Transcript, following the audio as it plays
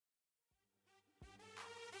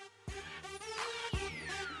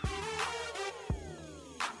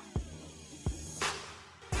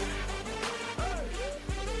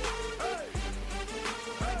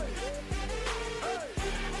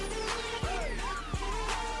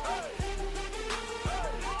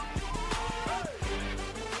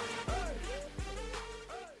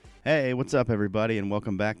Hey, what's up, everybody, and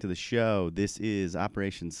welcome back to the show. This is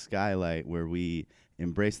Operation Skylight, where we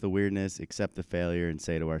embrace the weirdness, accept the failure, and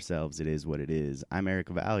say to ourselves, it is what it is. I'm Eric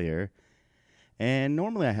Valier, and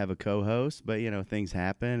normally I have a co-host, but, things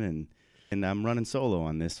happen, and I'm running solo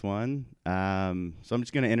on this one. So I'm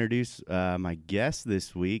just going to introduce my guest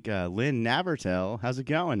this week, Lynn Navertel. How's it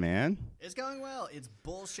going, man? It's going well. It's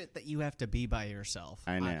bullshit that you have to be by yourself.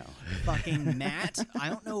 I know. Fucking Matt, I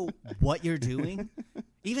don't know what you're doing.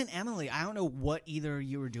 Even Emily, I don't know what either of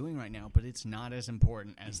you are doing right now, but it's not as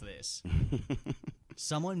important as this.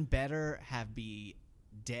 Someone better be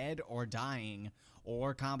dead or dying,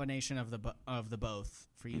 or a combination of the both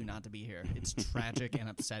for you not to be here. It's tragic and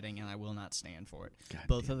upsetting, and I will not stand for it. God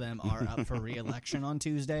Both of them are up for re-election on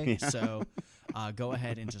Tuesday, so go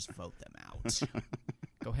ahead and just vote them out.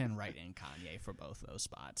 Go ahead and write in Kanye for both those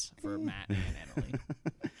spots, for Matt and Emily.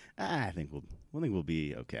 I think we'll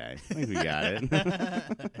be okay. I think we got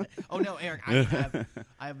it. Oh no, Eric, I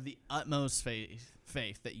have the utmost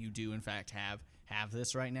faith that you do in fact have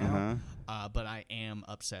this right now. But I am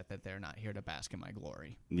upset that they're not here to bask in my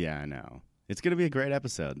glory. Yeah, I know. It's gonna be a great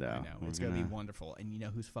episode, though. I know it's gonna be wonderful, and you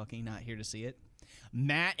know who's fucking not here to see it?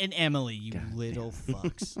 Matt and Emily, you little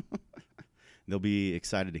fucks. They'll be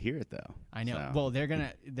excited to hear it, though. I know. So. Well, they're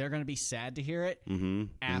gonna be sad to hear it.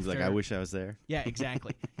 Mm-hmm. He's like, I wish I was there. Yeah,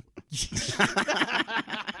 exactly.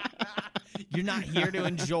 You're not here to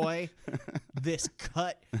enjoy this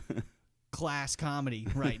cut class comedy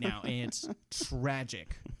right now, and it's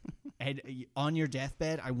tragic. And on your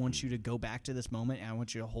deathbed, I want you to go back to this moment, and I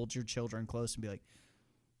want you to hold your children close and be like,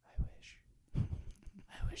 I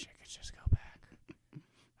wish I could just go back.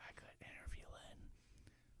 I could interview Lynn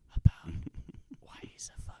about why he's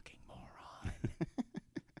a fucking moron.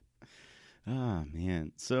 Oh,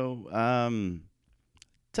 man. So,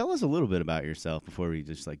 tell us a little bit about yourself before we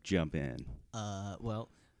just, jump in. Well,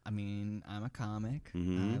 I mean, I'm a comic.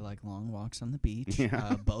 Mm-hmm. I like long walks on the beach.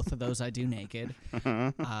 Yeah. Both of those I do naked.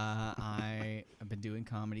 I have been doing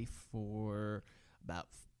comedy for about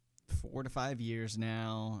 4 to 5 years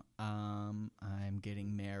now. I'm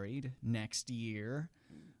getting married next year.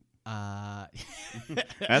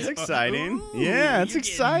 That's exciting. Ooh, yeah, that's you're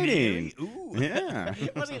exciting. Ooh. Yeah.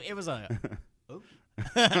 It was a... Ooh.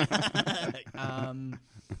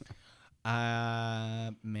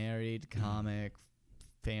 Married comic,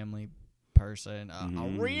 family person, a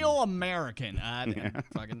real American.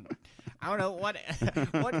 Fucking, I don't know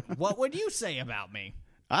what would you say about me?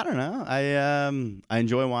 I don't know. I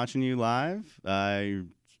enjoy watching you live. You're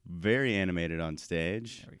very animated on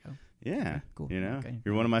stage. There we go. Yeah. Okay, cool. Okay.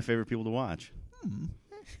 You're one of my favorite people to watch.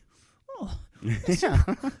 Oh, this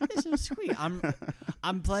is sweet.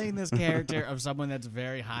 I'm playing this character of someone that's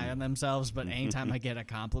very high on themselves, but anytime I get a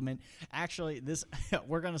compliment, actually,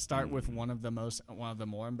 we're gonna start with one of the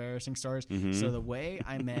more embarrassing stories. Mm-hmm. So the way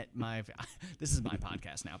I met this is my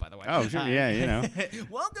podcast now, by the way. Oh, sure. Yeah,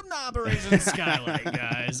 Welcome to Operation Skylight,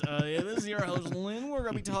 guys. This is your host, Lynn. We're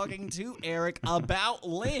gonna be talking to Eric about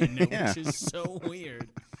Lynn, which is so weird.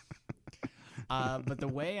 But the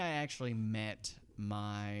way I actually met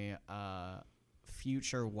my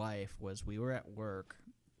future wife was we were at work,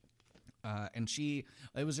 and it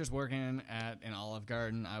was just working at an Olive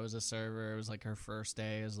Garden. I was a server. It was like her first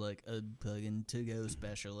day as like a plug-in to-go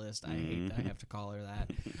specialist. I hate that I have to call her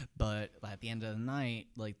that, but at the end of the night,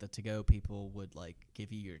 like the to-go people would like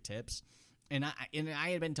give you your tips. And I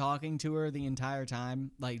had been talking to her the entire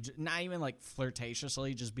time, like not even like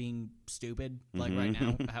flirtatiously, just being stupid. Like right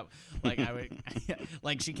now,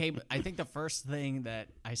 she came. I think the first thing that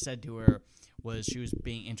I said to her was she was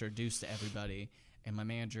being introduced to everybody, and my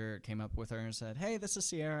manager came up with her and said, "Hey, this is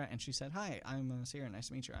Sierra," and she said, "Hi, I'm Sierra. Nice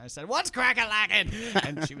to meet you." I said, "What's crack-a-lackin'?"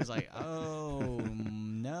 And she was like, "Oh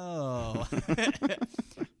no,"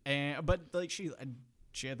 but like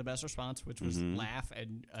she had the best response, which was laugh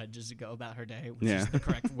and just go about her day, which is the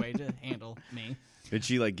correct way to handle me. Did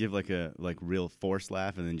she give like a real forced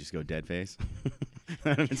laugh and then just go dead face?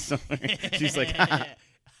 She's like, I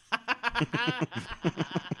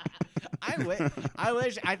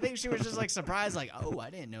wish. I think she was just like surprised, like, oh, I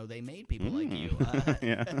didn't know they made people like you.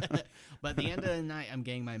 Yeah. But at the end of the night, I'm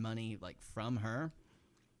getting my money like from her,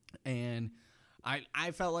 and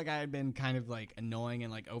I felt like I had been kind of like annoying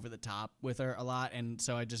and like over the top with her a lot, and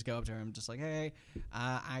so I just go up to her and I'm just like, hey,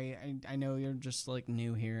 I know you're just like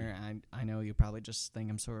new here. I know you probably just think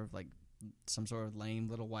I'm sort of like some sort of lame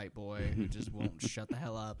little white boy who just won't shut the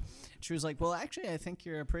hell up. She was like, well, actually, I think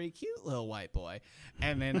you're a pretty cute little white boy.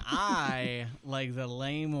 And then I, like the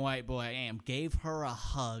lame white boy I am, gave her a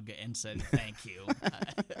hug and said, thank you.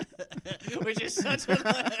 Which is such a...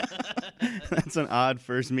 That's an odd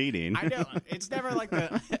first meeting. I know. It's never like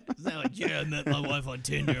the... They're like, yeah, I met my wife on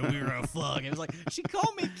Tinder. We were a fuck. It was like, she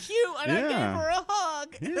called me cute, and I gave her a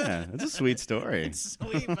hug. Yeah, that's a sweet story. It's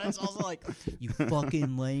sweet, but it's also like, you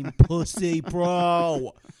fucking lame pussy,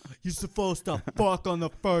 bro. You're supposed to fuck on the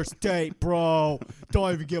first date, bro.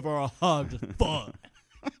 Don't even give her a hug. Just fuck.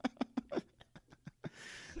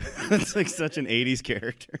 That's like such an 80s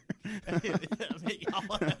character.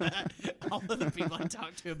 all of the people I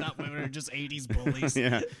talk to about women are just 80s bullies.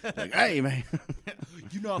 Yeah. Like, hey, man.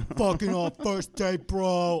 You're not fucking on first date,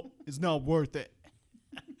 bro. It's not worth it.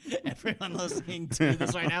 Everyone listening to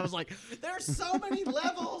this right now is like, there's so many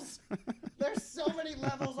levels. There's so many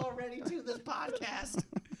levels already to this podcast.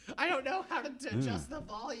 I don't know how to adjust the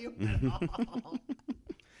volume at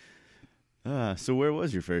all. So where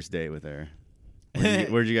was your first date with her?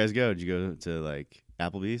 Where'd you guys go? Did you go to like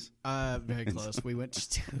Applebee's? Very close. We went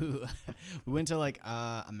to like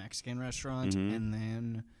a Mexican restaurant, and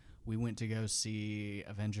then we went to go see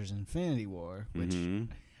Avengers: Infinity War, which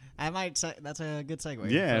I might say that's a good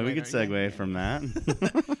segue. Yeah, we could segue from that.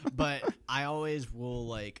 But I always will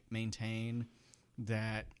like maintain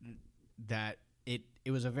that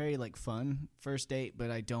it was a very like fun first date,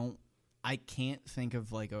 but I can't think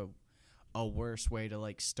of like a worse way to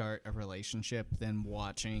like start a relationship than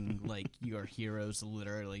watching like your heroes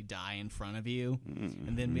literally die in front of you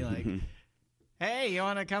and then be like, hey, you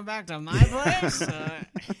want to come back to my place?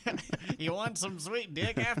 You want some sweet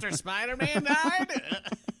dick after Spider-Man died?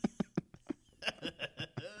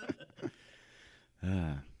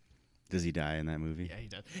 Does he die in that movie? Yeah, he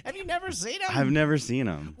does. Have you never seen him? I've never seen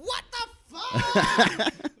him. What the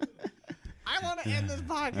fuck? I want to end this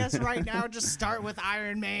podcast right now. Just start with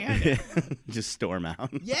Iron Man. Just storm out.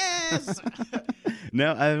 Yes.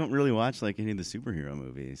 No, I haven't really watched like any of the superhero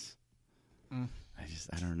movies.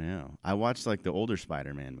 I don't know. I watched like the older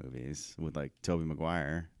Spider-Man movies with like Tobey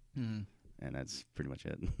Maguire, and that's pretty much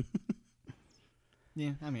it.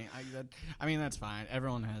 Yeah, I mean that's fine.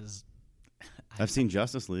 Everyone has. I've seen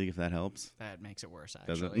Justice League, if that helps. That makes it worse,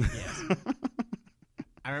 Does actually. it? Yes.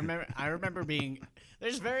 I remember being.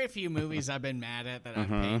 There's very few movies I've been mad at that I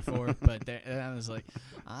paid for, but I was like,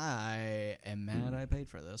 I am mad I paid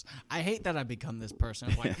for this. I hate that I've become this person.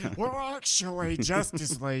 Of like, well, actually,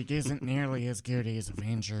 Justice League isn't nearly as good as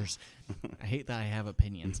Avengers. I hate that I have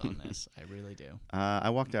opinions on this. I really do. I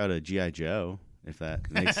walked out of G.I. Joe, if that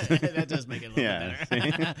makes sense. That does make it a little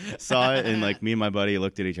bit better. Saw it, and like me and my buddy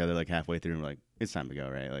looked at each other like halfway through and we're like, it's time to go,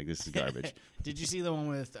 right? Like, this is garbage. Did you see the one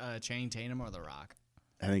with Channing Tatum or The Rock?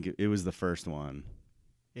 I think it was the first one.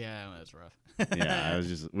 Yeah, it was rough. Yeah,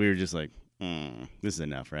 we were just like, this is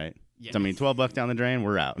enough, right? Yeah. So, I mean, $12 down the drain,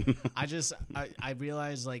 we're out. I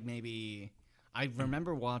realized like maybe I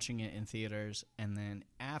remember watching it in theaters, and then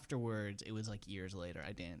afterwards it was like years later.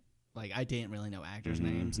 I didn't really know actors'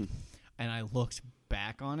 names, and I looked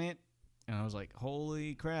back on it, and I was like,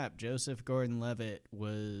 holy crap! Joseph Gordon-Levitt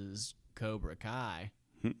was Cobra Kai,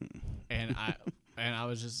 and I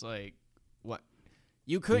was just like, what?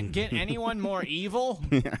 You couldn't get anyone more evil?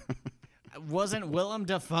 Yeah. Wasn't Willem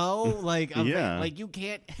Dafoe like? Yeah. Like you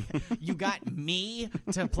can't. You got me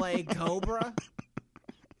to play Cobra.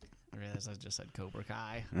 I realized I just said Cobra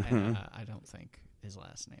Kai, and I don't think his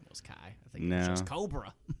last name was Kai. I think it was just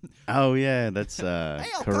Cobra. Oh yeah, that's Hey,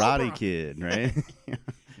 Karate Cobra. Kid, right?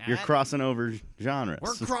 You're crossing over genres.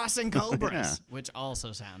 We're crossing Cobras, Yeah. which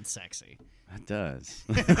also sounds sexy. That does.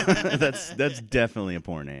 that's definitely a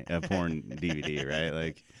porn DVD, right?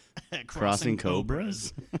 Like crossing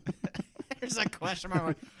cobras. There's a question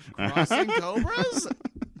mark. Crossing Cobras?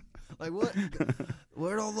 Like what?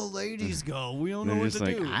 Where'd all the ladies go? We don't know They're what just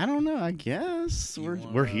to like, do. I don't know. I guess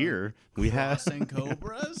we're here. We have Crossing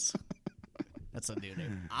Cobras. That's a new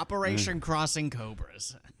name. Operation Crossing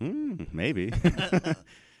Cobras. maybe.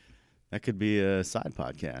 That could be a side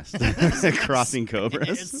podcast. Crossing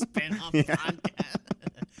Cobras. Spin-off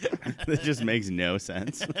podcast. That just makes no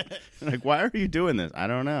sense. Like, why are you doing this? I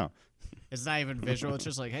don't know. It's not even visual. It's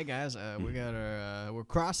just like, hey guys, we're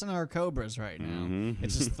crossing our cobras right now.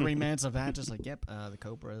 It's just 3 minutes of that. Just like, yep, the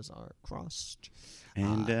cobras are crossed.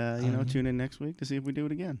 And tune in next week to see if we do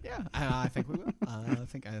it again. Yeah, I think we will. I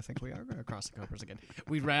think we are going to cross the cobras again.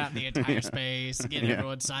 We rent out the entire space, get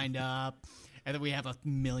everyone signed up. And then we have 1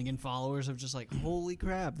 million followers of just like, holy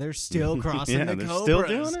crap, they're still crossing the they're cobras. still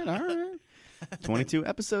doing it. All right. 22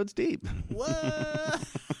 episodes deep. What?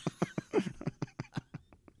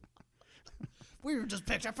 We were just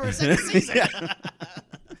picked up for a second season.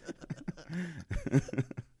 Do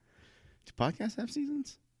podcasts have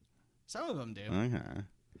seasons? Some of them do.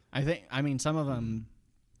 Okay. I mean, some of them.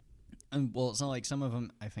 Well, it's not like some of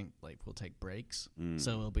them. I think like will take breaks,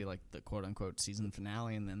 so it'll be like the quote unquote season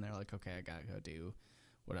finale, and then they're like, okay, I gotta go do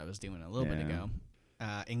what I was doing a little bit Yeah. ago.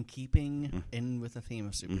 In keeping in with the theme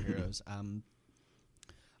of superheroes,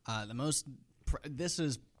 this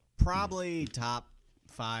is probably top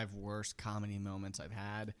 5 worst comedy moments I've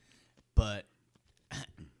had, but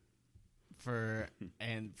for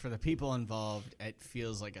the people involved, it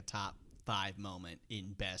feels like a top 5 moment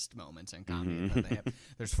in best moments in comedy that they have.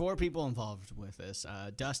 There's 4 people involved with this: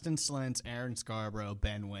 Dustin Slentz, Aaron Scarborough,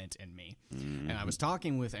 Ben Wendt, and me. And I was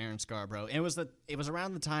talking with Aaron Scarborough. It was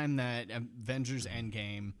around the time that Avengers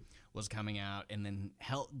Endgame was coming out, and then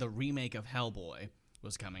the remake of Hellboy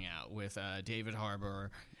was coming out with David Harbour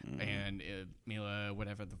and Mila,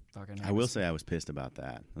 whatever the fuck her name I will is. say I was pissed about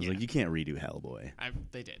that. I was like, you can't redo Hellboy.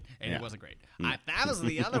 They did, and Yeah. it wasn't great. That was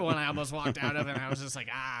the other one I almost walked out of, and I was just like,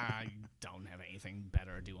 I don't have anything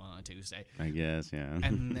better to do on a Tuesday. I guess, yeah.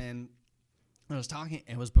 And then I was talking,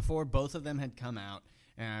 it was before both of them had come out,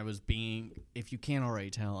 and I was being, if you can't already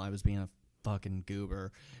tell, I was being a fucking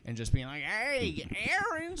goober and just being like, hey,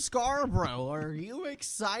 Aaron Scarborough, are you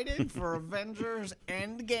excited for Avengers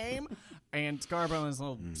Endgame? And Scarborough in his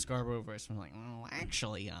little Scarborough voice was like, oh,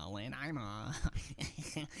 actually, Lynn, I'm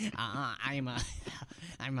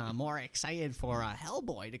more excited for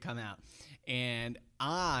Hellboy to come out. And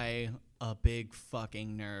I, a big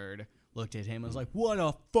fucking nerd, looked at him and was like, what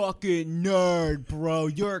a fucking nerd, bro.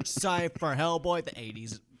 You're excited for Hellboy? The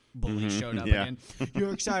 80s bully showed up yeah. again.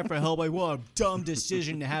 You're excited for Hellboy? What a dumb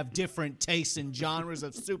decision to have different tastes and genres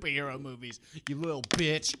of superhero movies, you little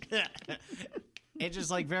bitch. It's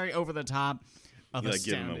just like very over the top. You like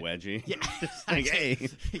give him a wedgie? Yeah. Like, hey.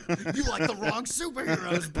 You like the wrong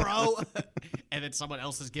superheroes, bro. And then someone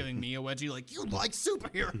else is giving me a wedgie like, you like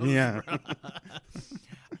superheroes, Yeah. bro.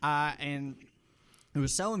 And it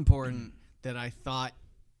was so important that I thought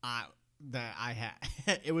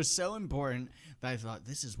it was so important that I thought,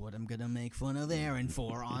 this is what I'm going to make fun of Aaron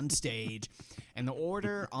for on stage. And the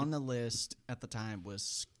order on the list at the time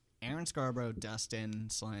was Aaron Scarborough, Dustin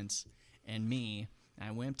Slentz, and me. And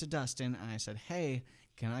I went up to Dustin and I said, hey,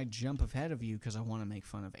 can I jump ahead of you because I want to make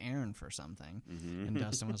fun of Aaron for something? And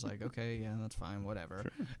Dustin was like, okay, yeah, that's fine, whatever.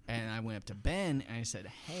 Sure. And I went up to Ben and I said,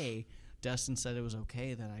 hey, Dustin said it was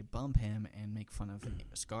okay that I bump him and make fun of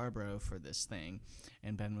Scarborough for this thing.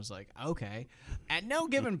 And Ben was like, okay. At no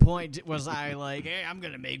given point was I like, hey, I'm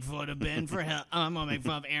going to make fun of Ben for I'm going to make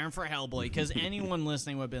fun of Aaron for Hellboy. Because anyone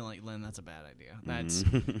listening would have been like, Lynn, that's a bad idea. That's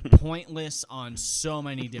pointless on so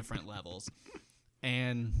many different levels.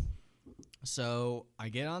 And so I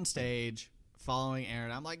get on stage following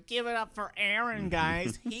Aaron. I'm like, give it up for Aaron,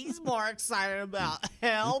 guys. He's more excited about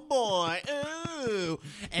Hellboy. Ooh.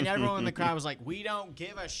 And everyone in the crowd was like, we don't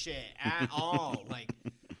give a shit at all. Like,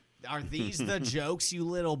 are these the jokes, you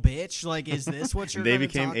little bitch? Like, is this what you're They gonna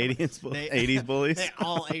became talk 80s bullies? They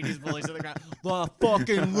all 80s bullies in the crowd. The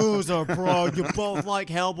fucking loser, bro. You both like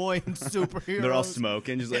Hellboy and superheroes. They're all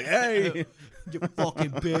smoking, just like, hey. You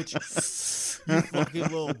fucking bitch. You fucking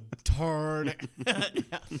little turd.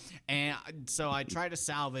 And so I try to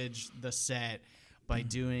salvage the set by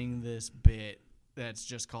doing this bit that's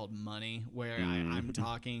just called Money, where I'm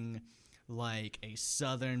talking like a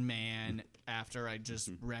Southern man after I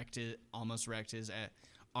just almost wrecked his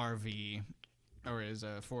RV or his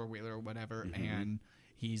four-wheeler or whatever, and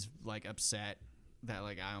he's like upset that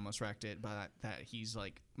like I almost wrecked it, but that he's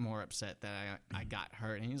like more upset that I got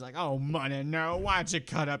hurt, and he's like, oh, Money, no, why'd you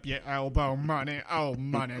cut up your elbow, Money? Oh,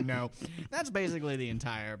 Money, no. That's basically the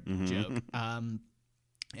entire joke.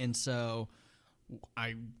 And so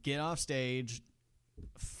I get off stage,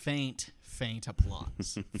 faint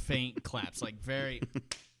applause, faint claps, like very,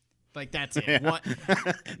 like that's it. Yeah. What?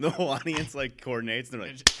 The whole audience like coordinates. They're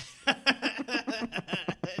like,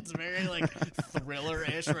 it's very like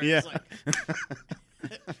Thriller-ish, where yeah. it's like.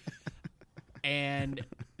 And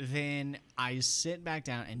then I sit back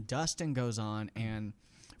down, and Dustin goes on. And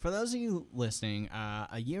for those of you listening,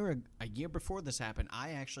 a year before this happened,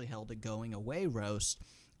 I actually held a going away roast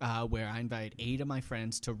where I invited 8 of my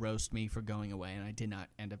friends to roast me for going away, and I did not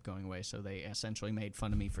end up going away. So they essentially made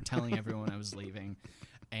fun of me for telling everyone I was leaving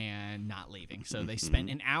and not leaving. So they spent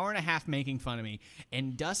an hour and a half making fun of me,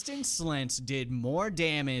 and Dustin Slentz did more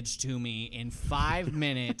damage to me in 5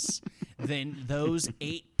 minutes than those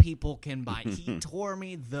 8 people can buy. He tore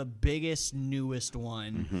me the biggest, newest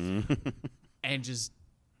one and just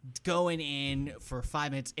going in for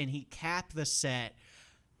 5 minutes, and he capped the set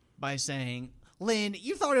by saying, Lynn,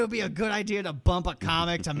 you thought it would be a good idea to bump a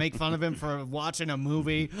comic to make fun of him for watching a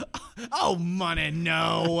movie? Oh, Money,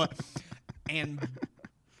 no. And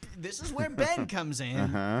this is where Ben comes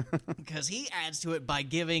in, because he adds to it by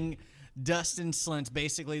giving Dustin Slint's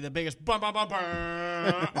basically the biggest bum, bum, bum, bum.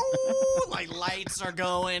 Oh, like lights are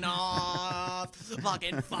going off,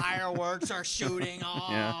 fucking fireworks are shooting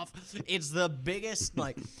off. It's the biggest,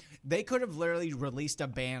 like, they could have literally released a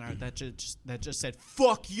banner that just said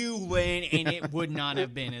 "fuck you, Lynn," and it would not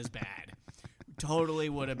have been as bad. Totally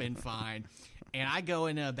would have been fine. And I go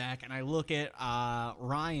into the back and I look at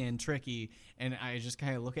Ryan Tricky, and I just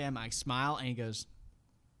kind of look at him. I smile, and he goes,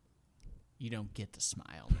 "You don't get to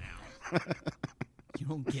smile now. You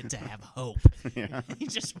don't get to have hope." Yeah. He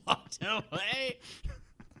just walked away.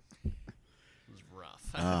 It was rough.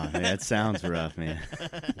 Oh, that sounds rough, man.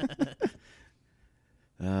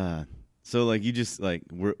 So like you just like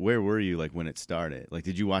where were you like when it started? Like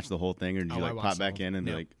did you watch the whole thing or did you like pop back in and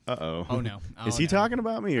be like, uh-oh? Oh no. Is he talking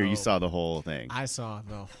about me or you saw the whole thing? I saw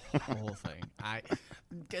the whole thing.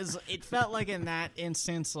 Because it felt like in that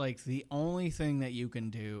instance, like the only thing that you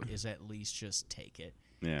can do is at least just take it.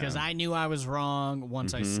 Because I knew I was wrong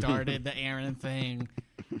once I started the Aaron thing.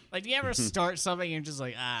 Like, do you ever start something and you're just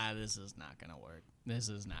like, this is not going to work. This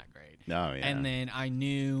is not great. Oh, yeah. And then I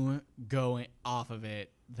knew going off of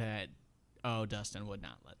it that, Dustin would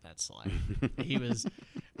not let that slide.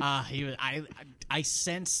 I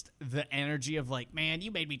sensed the energy of like, man, you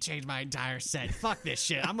made me change my entire set. Fuck this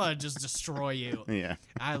shit. I'm gonna just destroy you. Yeah.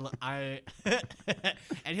 And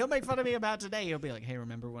he'll make fun of me about today. He'll be like, hey,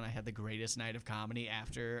 remember when I had the greatest night of comedy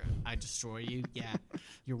after I destroy you? Yeah,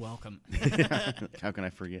 you're welcome. How can I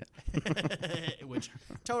forget? Which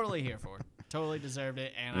totally here for. Totally deserved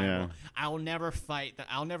it, and I will never fight that.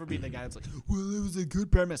 I'll never be the guy that's like, well, it was a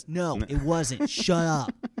good premise. No, it wasn't. Shut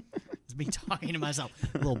up. It's me talking to myself.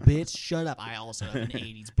 Little bitch, shut up. I also have an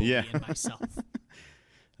 80s bully in myself.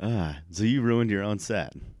 So you ruined your own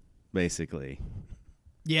set, basically.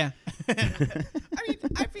 Yeah. I mean,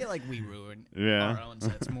 I feel like we ruin our own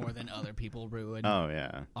sets more than other people ruin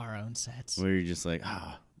our own sets. Where you're just like,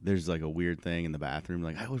 there's like a weird thing in the bathroom.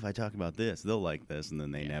 Like, what if I talk about this? They'll like this, and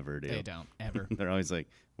then they never do. They don't, ever. They're always like,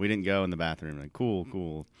 we didn't go in the bathroom. Like, cool.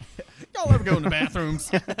 Y'all ever go in the bathrooms?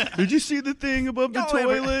 Did you see the thing above the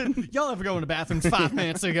toilet? Y'all ever go in the bathrooms 5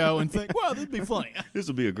 minutes ago and think, well, that'd be funny. This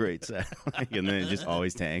will be a great set. And then it just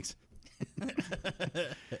always tanks.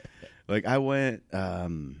 Like, I went, I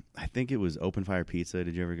think it was Open Fire Pizza.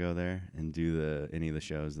 Did you ever go there and do any of the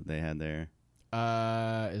shows that they had there?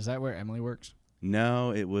 Is that where Emily works?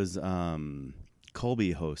 No, it was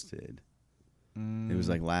Colby hosted. It was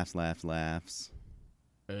like Laughs.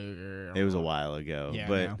 It was a while ago. Yeah,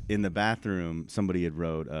 but in the bathroom, somebody had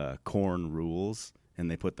wrote Corn Rules, and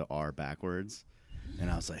they put the R backwards. And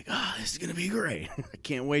I was like, this is going to be great. I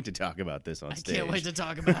can't wait to talk about this on stage. I can't wait to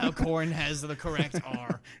talk about how Corn has the correct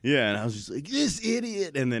R. Yeah, and I was just like, this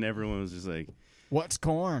idiot. And then everyone was just like, what's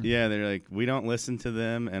Corn? Yeah, they're like, we don't listen to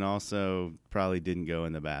them, and also probably didn't go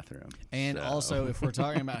in the bathroom. And also, if we're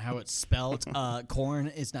talking about how it's spelled, Corn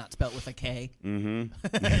is not spelled with a K. Mm-hmm.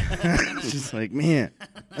 It's just like, man,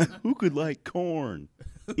 who could like corn?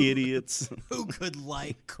 Idiots. Who could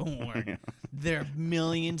like corn? Yeah. There are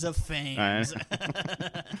millions of fans.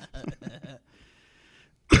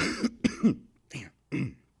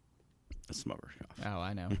 Damn. A smoker's cough. Oh,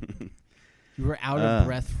 I know. You were out of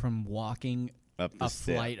breath from walking up a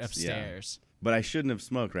flight of stairs. Yeah. But I shouldn't have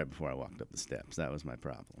smoked right before I walked up the steps. That was my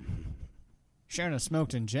problem. Shouldn't have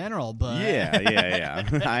smoked in general, but... Yeah.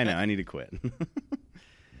 I know. I need to quit.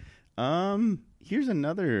 Here's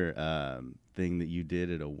another thing that you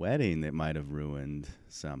did at a wedding that might have ruined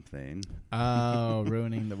something. Oh,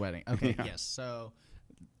 ruining the wedding. Okay, yes. So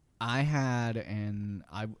I had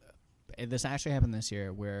this actually happened this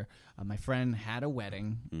year where my friend had a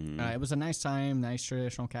wedding. Mm-hmm. It was a nice time, nice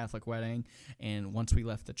traditional Catholic wedding. And once we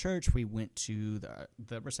left the church, we went to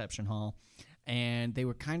the reception hall. And they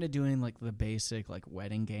were kind of doing like the basic like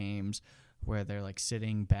wedding games where they're like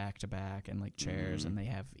sitting back to back in like chairs and they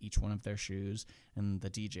have each one of their shoes and the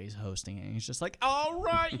DJ's hosting it. And he's just like, all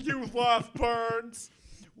right, you lovebirds,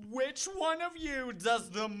 which one of you does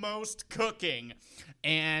the most cooking?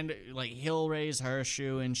 And like he'll raise her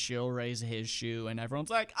shoe and she'll raise his shoe and everyone's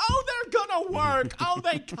like, oh, they're gonna work. Oh,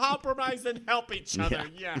 they compromise and help each other.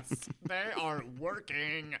 Yeah. Yes, they are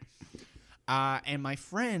working. And my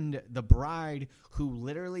friend, the bride, who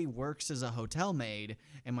literally works as a hotel maid,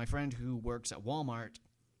 and my friend who works at Walmart,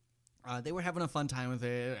 they were having a fun time with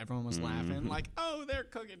it. Everyone was laughing, like, oh, they're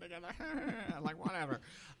cooking together. Like, whatever.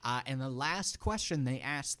 And the last question they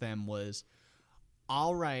asked them was,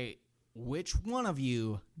 all right, which one of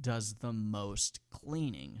you does the most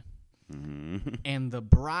cleaning? And the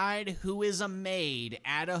bride, who is a maid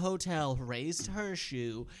at a hotel, raised her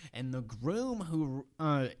shoe, and the groom, who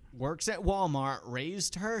works at Walmart,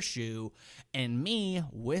 raised her shoe, and me,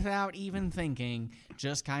 without even thinking,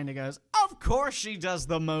 just kind of goes, of course she does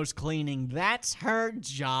the most cleaning. That's her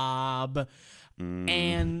job.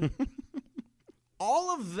 And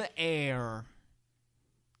all of the air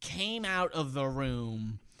came out of the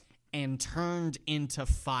room and turned into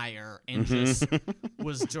fire and just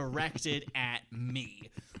was directed at me.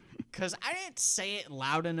 Because I didn't say it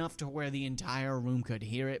loud enough to where the entire room could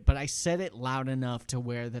hear it, but I said it loud enough to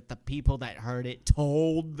where that the people that heard it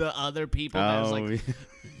told the other people that I was like,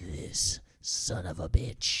 this son of a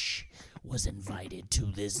bitch was invited to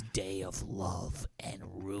this day of love and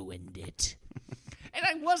ruined it. And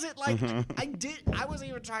I wasn't like, I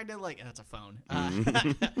wasn't even trying to like, that's a phone.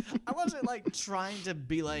 I wasn't like trying to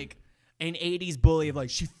be like an 80s bully of like,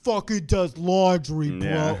 she fucking does laundry, bro.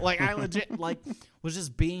 Yeah. Like I legit like was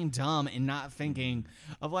just being dumb and not thinking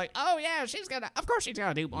of like, oh yeah, of course she's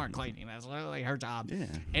gonna do more cleaning. That's literally her job. Yeah.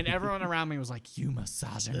 And everyone around me was like, you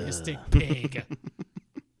misogynistic pig.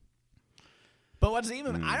 But what's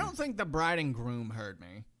even, I don't think the bride and groom heard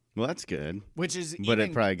me. Well, that's good. Which is but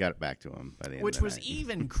it probably got back to him by the end which of the was night.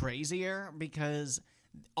 even crazier because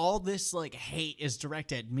all this like hate is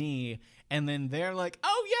directed at me, and then they're like,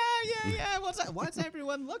 "Oh yeah, what's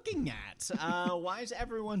everyone looking at? Why is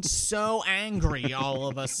everyone so angry all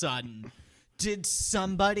of a sudden? Did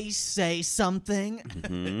somebody say something?"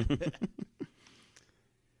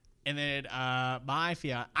 And then my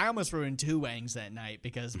fiance, I almost ruined 2 wangs that night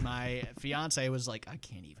because my fiance was like, "I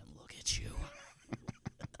can't even look at you."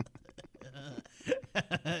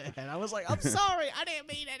 And I was like, I'm sorry, I didn't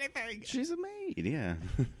mean anything. She's a maid, yeah.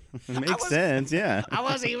 It makes sense, yeah. I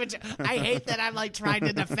wasn't even, I hate that I'm like trying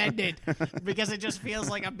to defend it because it just feels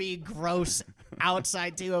like I'm being gross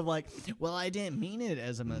outside too of like, well, I didn't mean it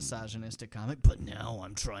as a misogynistic comment, but now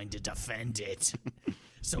I'm trying to defend it.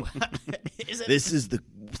 So this is the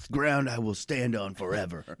ground I will stand on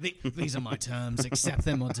forever. These are my terms, accept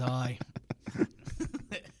them or die.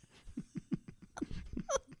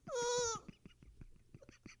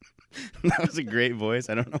 That was a great voice.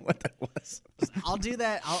 I don't know what that was. I'll do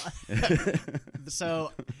that.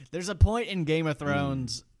 So there's a point in Game of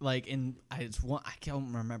Thrones, like I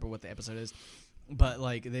can't remember what the episode is, but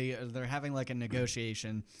like they're having like a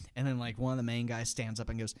negotiation, and then like one of the main guys stands up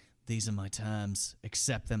and goes, "These are my terms.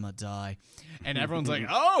 Accept them or die." And everyone's like,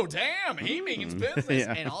 "Oh damn, he means business."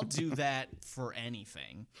 Yeah. And I'll do that for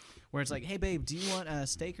anything. Where it's like, "Hey, babe, do you want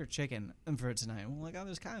steak or chicken for tonight?" Well, like, I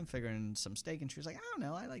was kind of figuring some steak, and she was like, "I don't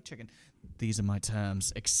know, I like chicken." These are my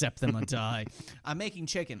terms. Accept them or die. I'm making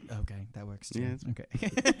chicken. Okay, that works too. Yeah. Okay.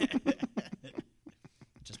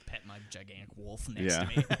 Just pet my gigantic wolf next to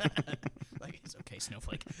me. Like, it's okay,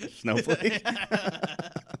 Snowflake. Snowflake?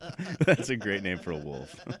 That's a great name for a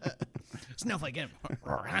wolf. Snowflake, get him.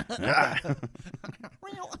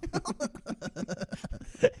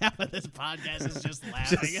 Half of this podcast is just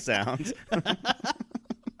laughing. Just sounds.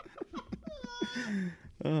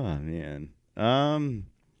 Oh, man.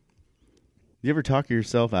 You ever talk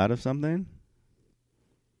yourself out of something?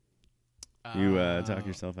 You talk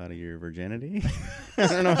yourself out of your virginity? I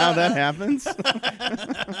don't know how that happens.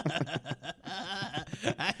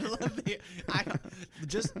 I love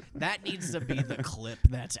that needs to be the clip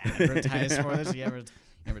that's advertised for this. You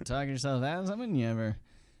ever talk yourself out of something? You ever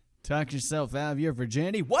talk yourself out of your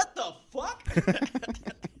virginity? What the fuck?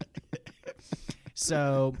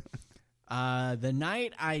 So, the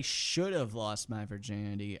night I should have lost my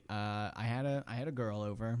virginity, I had a girl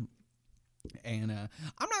over. And I'm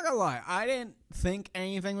not gonna lie, I didn't think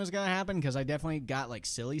anything was gonna happen because I definitely got like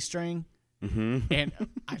silly string, and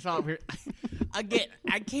I thought again,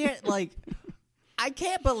 I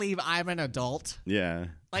can't believe I'm an adult. Yeah.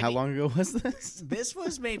 Like, how long ago was this? This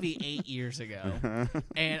was maybe 8 years ago,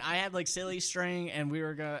 and I had like silly string, and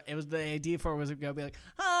it was the idea for it was gonna be like,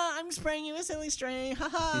 I'm spraying you with silly string,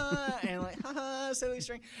 and like, silly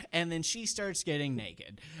string, and then she starts getting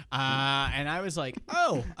naked, and I was like,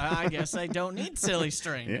 oh, I guess I don't need silly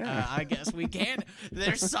string. Yeah. I guess we can't.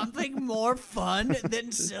 There's something more fun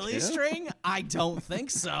than silly string? I don't think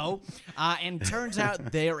so. And turns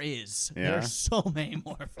out there is. Yeah. There's so many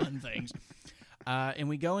more fun things. And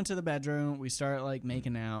we go into the bedroom, we start like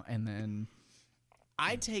making out, and then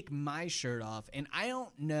I take my shirt off, and I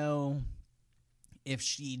don't know if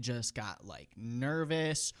she just got like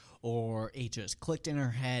nervous or it just clicked in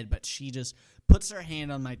her head, but she just puts her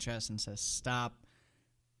hand on my chest and says, "Stop.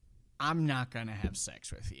 I'm not going to have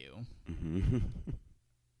sex with you."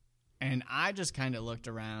 And I just kind of looked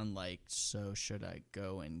around like, so should I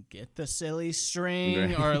go and get the silly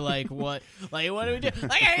string? Or like what? Like, what do we do?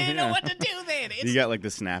 Like, I didn't know what to do then. You got like the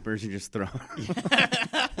snappers, you just throw.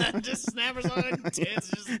 Just snappers on it. It's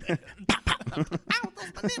just, ow,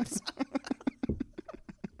 those my nips.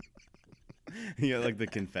 You got like the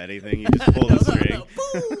confetti thing, you just pull the string.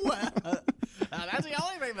 That's the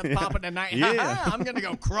only thing that's popping tonight. Yeah. I'm going to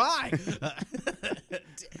go cry.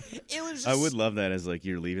 It was just, I would love that as like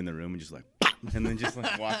you're leaving the room and just like, and then just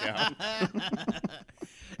like walk out.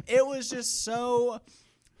 It was just so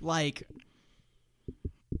like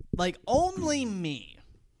only me.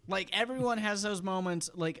 Like everyone has those moments,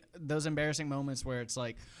 like those embarrassing moments where it's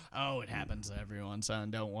like, oh, it happens to everyone,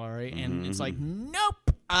 son, don't worry. And it's like,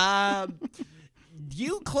 nope.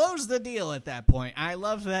 You close the deal at that point. I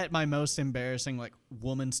love that my most embarrassing like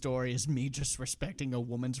woman story is me just respecting a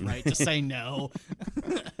woman's right to say no.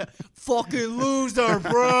 Fucking loser,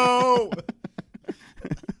 bro.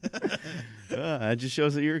 It just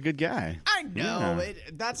shows that you're a good guy. I know. Yeah.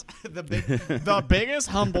 That's the biggest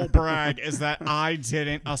humble brag is that I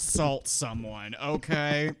didn't assault someone,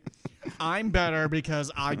 okay? I'm better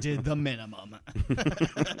because I did the minimum.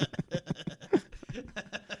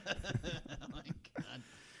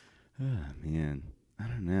 Man, I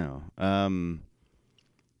don't know. I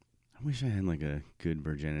wish I had like a good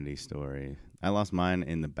virginity story. I lost mine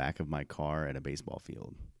in the back of my car at a baseball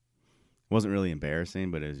field. It wasn't really embarrassing,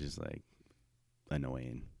 but it was just like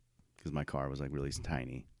annoying because my car was like really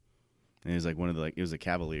tiny. And it was like one of the, like, it was a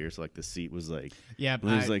Cavalier, so like the seat was like, yeah, it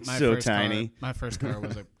was like so tiny. My first car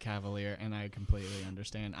was a Cavalier, and I completely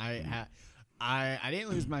understand. I didn't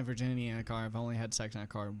lose my virginity in a car. I've only had sex in a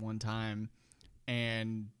car one time,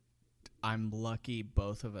 and I'm lucky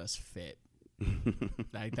both of us fit.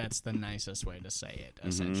 Like that's the nicest way to say it,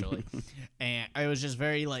 essentially. And it was just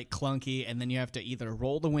very like clunky, and then you have to either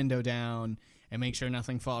roll the window down and make sure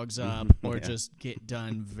nothing fogs up, or just get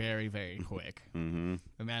done very, very quick. And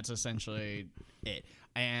that's essentially it.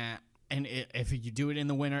 And if you do it in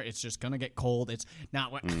the winter, it's just gonna get cold. It's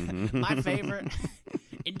not what my favorite.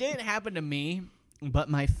 It didn't happen to me, but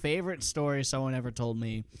my favorite story someone ever told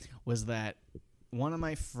me was that one of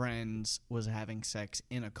my friends was having sex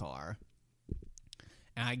in a car.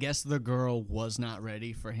 And I guess the girl was not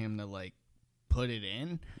ready for him to, like, put it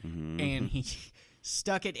in. And he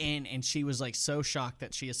stuck it in, and she was, like, so shocked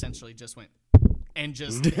that she essentially just went and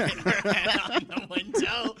just hit her head on the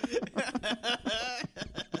window.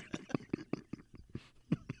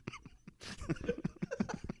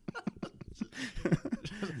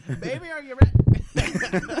 Baby, are you ready?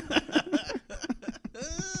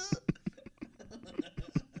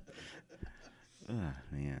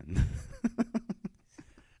 Man.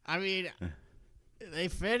 I mean, they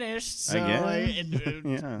finished, so I guess.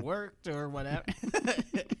 it worked or whatever.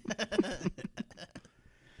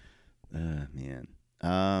 Man.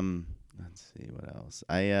 Let's see what else.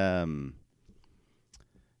 I don't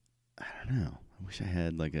know. I wish I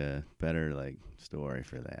had like a better like story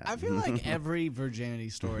for that. I feel like every virginity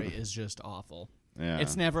story is just awful. Yeah.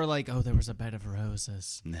 It's never like, oh, there was a bed of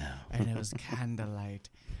roses. No. And it was candlelight.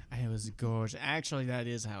 And it was gorgeous. Actually, that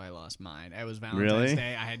is how I lost mine. It was Valentine's Really?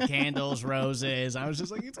 Day. I had candles, roses. I was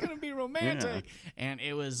just like, it's going to be romantic. Yeah. And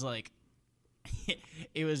it was like,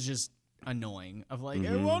 it was just annoying of like,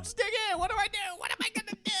 it won't stick in. What do I do? What am I going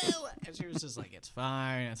to do? And she was just like, it's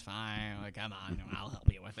fine. It's fine. I'm like, come on. I'll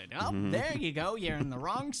help you with it. Oh, there you go. You're in the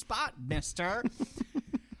wrong spot, mister.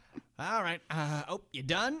 All right. You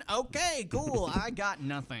done? Okay, cool. I got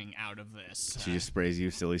nothing out of this. She just sprays you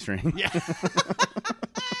silly string. Yeah.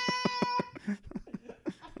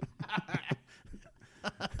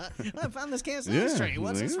 I found this can silly string.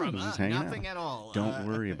 What's this from? Nothing at all. Don't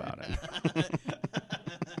worry about it.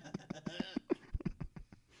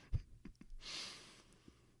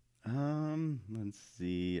 Let's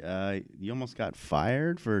see. You almost got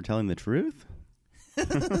fired for telling the truth?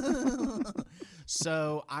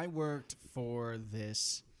 So I worked for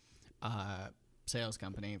this sales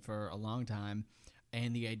company for a long time,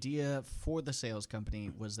 and the idea for the sales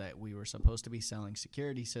company was that we were supposed to be selling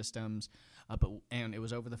security systems, and it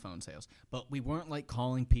was over the phone sales. But we weren't like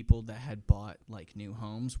calling people that had bought like new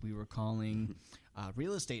homes. We were calling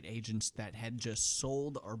real estate agents that had just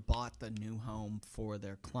sold or bought the new home for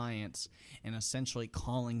their clients, and essentially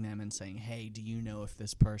calling them and saying, hey, do you know if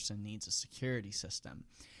this person needs a security system?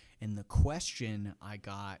 And the question I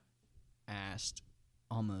got asked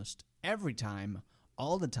almost every time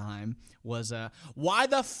all the time was, why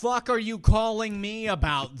the fuck are you calling me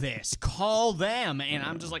about this? Call them. And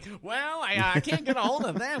I'm just like, well, I can't get a hold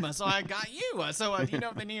of them, so I got you. So do you know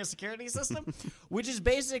if they need a security system? Which is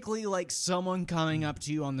basically like someone coming up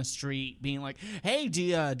to you on the street being like, hey,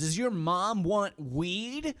 does your mom want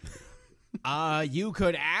weed? You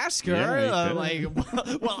could ask her.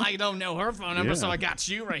 Well, I don't know her phone number, so I got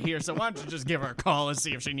you right here. So why don't you just give her a call and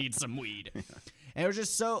see if she needs some weed? And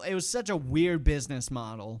it was such a weird business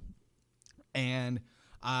model. And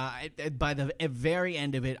by the very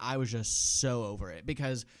end of it, I was just so over it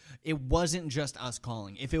because it wasn't just us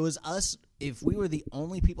calling. If it was us, if we were the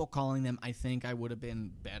only people calling them, I think I would have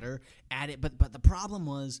been better at it. But the problem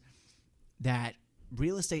was that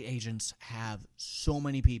real estate agents have so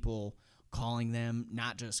many people calling them,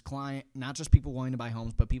 not just people wanting to buy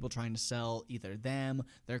homes, but people trying to sell either them,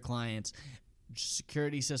 their clients,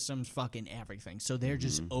 security systems, fucking everything. So they're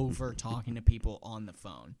just over talking to people on the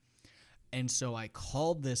phone. And so I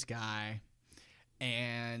called this guy,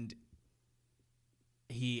 and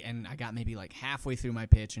I got maybe like halfway through my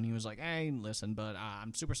pitch, and he was like, hey, listen, but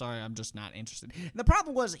I'm super sorry, I'm just not interested. And the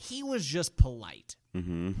problem was he was just polite.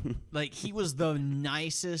 Like, he was the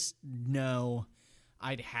nicest no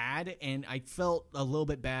I'd had, and I felt a little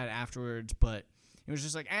bit bad afterwards, but it was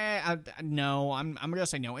just like, no, I'm gonna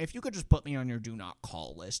say no. If you could just put me on your do not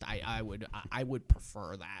call list, I would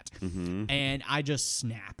prefer that. And I just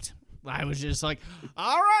snapped. I was just like,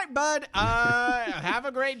 all right, bud, have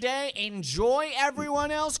a great day. Enjoy everyone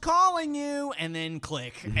else calling you, and then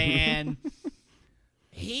click. And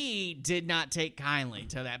he did not take kindly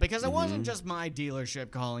to that because it wasn't just my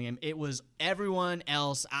dealership calling him. It was everyone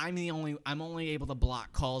else. I'm only able to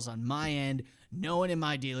block calls on my end. No one in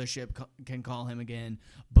my dealership can call him again,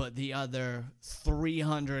 but the other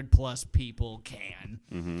 300 plus people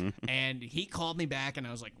can. And he called me back, and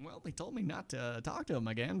I was like, well, they told me not to talk to him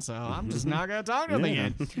again, so I'm just not going to talk to him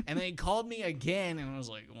again. And then he called me again, and I was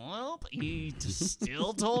like, well, he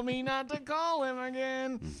still told me not to call him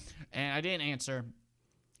again. And I didn't answer.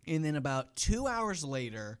 And then about 2 hours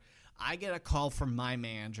later, I get a call from my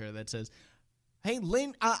manager that says, hey,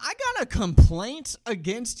 Lynn, I got a complaint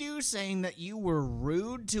against you saying that you were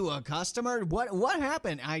rude to a customer. What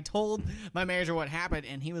happened? I told my manager what happened,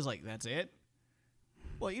 and he was like, that's it?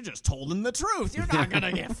 Well, you just told him the truth. You're not going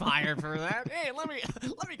to get fired for that. Hey, let me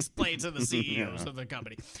explain to the CEOs of the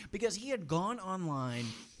company. Because he had gone online,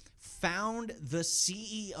 found the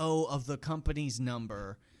CEO of the company's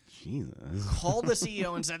number, Jesus. Called the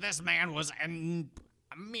CEO and said, this man was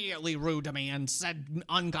immediately rude to me and said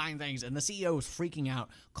unkind things. And the CEO was freaking out,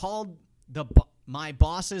 called my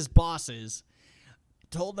boss's bosses,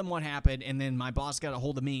 told them what happened, and then my boss got a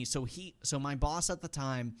hold of me. So my boss at the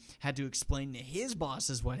time had to explain to his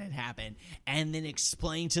bosses what had happened and then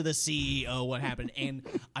explain to the CEO what happened. And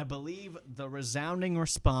I believe the resounding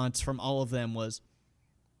response from all of them was,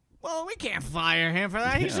 well, we can't fire him for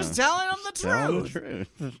that. He's just telling them the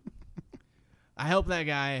truth. I hope that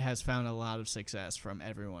guy has found a lot of success from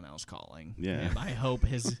everyone else calling. Yeah. I hope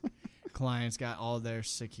his clients got all their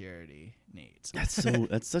security needs.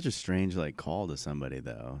 That's such a strange call to somebody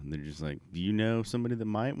though. They're just like, do you know somebody that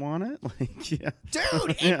might want it? Yeah.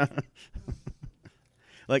 Dude. Yeah.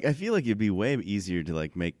 I feel like it'd be way easier to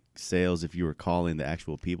make sales if you were calling the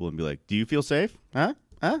actual people and be like, do you feel safe? Huh?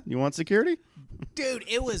 You want security? Dude,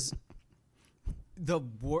 it was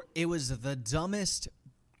the dumbest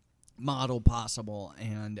model possible,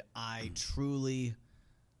 and I truly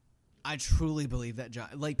believe that job.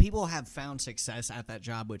 People have found success at that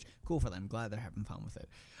job, which cool for them. Glad they're having fun with it.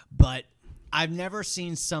 But I've never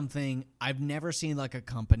seen a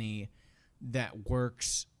company that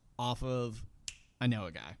works off of I know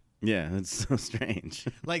a guy. Yeah, that's so strange.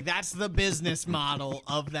 That's the business model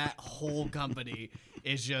of that whole company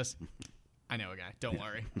is just I know a guy. Don't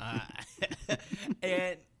worry.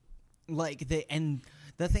 And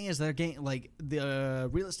the thing is, they're getting the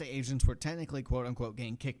real estate agents were technically quote unquote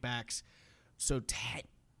getting kickbacks. So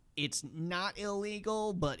it's not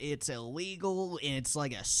illegal, but it's illegal, and it's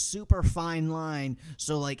a super fine line.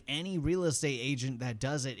 So any real estate agent that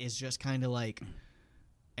does it is just kind of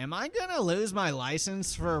am I going to lose my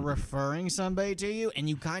license for referring somebody to you? And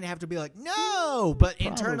you kind of have to be like, no. But Probably,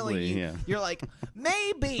 internally, you're like,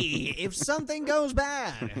 maybe if something goes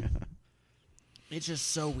bad. It's just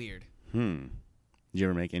so weird. Did you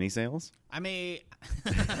ever make any sales? I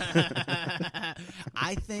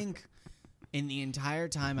think in the entire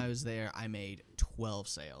time I was there, I made 12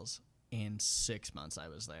 sales in 6 months I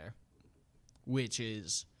was there, which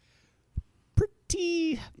is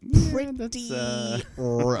pretty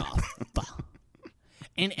rough.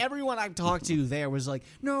 And everyone I've talked to there was like,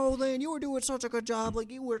 "No, Lynn, you were doing such a good job.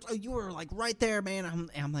 Like you were like right there, man."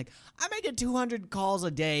 And I'm like, I'm making 200 calls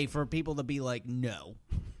a day for people to be like, "No."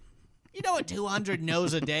 You know what 200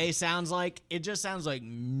 no's a day sounds like? It just sounds like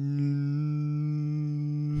no.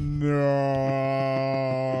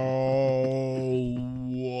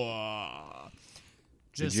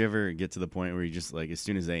 Did you ever get to the point where you just like, as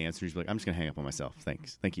soon as they answer, you're like, I'm just gonna hang up on myself.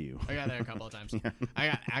 Thanks, thank you. I got there a couple of times. Yeah.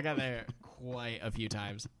 I got there quite a few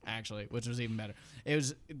times actually, which was even better. It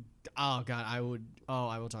was, oh god, I will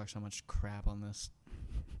talk so much crap on this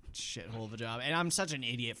shithole of a job, and I'm such an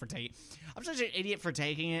idiot for taking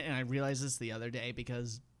it. And I realized this the other day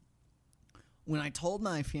because when I told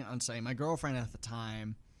my fiance, my girlfriend at the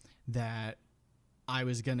time, that I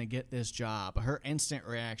was gonna get this job, her instant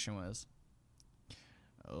reaction was,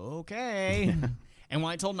 okay. And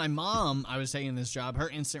when I told my mom I was taking this job, her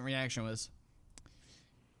instant reaction was,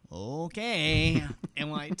 okay.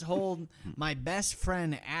 And when I told my best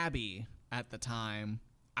friend Abby at the time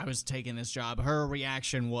I was taking this job, her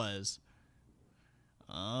reaction was,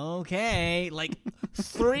 okay. Like,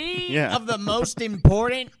 three of the most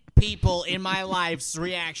important people in my life's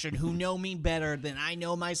reaction who know me better than I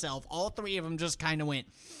know myself, all three of them just kind of went,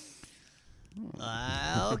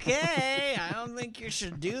 okay, I don't think you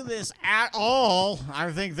should do this at all.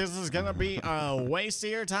 I think this is going to be a waste of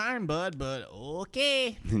your time, bud, but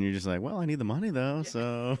okay. And you're just like, well, I need the money, though,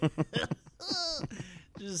 so.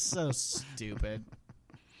 Just so stupid.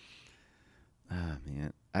 Ah,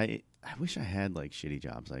 man. I wish I had, like, shitty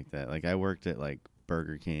jobs like that. Like, I worked at, like,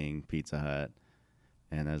 Burger King, Pizza Hut,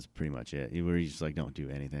 and that's pretty much it. Where you just, like, don't do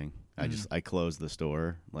anything. I closed the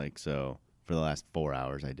store, like, so. For the last 4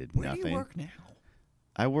 hours, I did nothing. Where do you work now?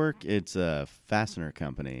 I work, it's a fastener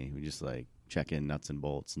company. We just, like, check in nuts and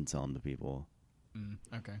bolts and sell them to people.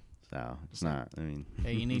 Okay. So, it's not, I mean.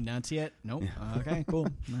 Hey, you need nuts yet? Nope. Okay, cool.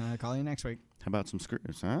 Call you next week. How about some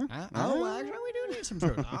screws, huh? Well, actually, we do need some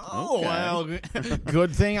screws. Oh, Okay. Well,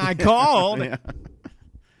 good thing I called. Yeah.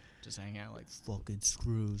 Just hang out like fucking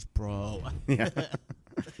screws, bro. Yeah.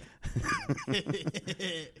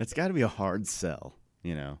 It's got to be a hard sell,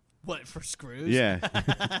 you know? What, for screws? Yeah.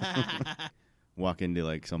 Walk into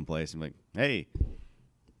like some place and be like, hey,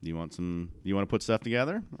 do you want to put stuff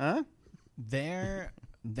together? Huh? The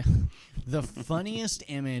funniest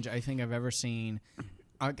image I think I've ever seen.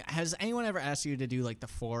 Has anyone ever asked you to do like the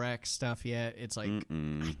Forex stuff yet? It's like,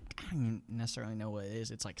 I don't necessarily know what it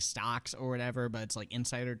is. It's like stocks or whatever, but it's like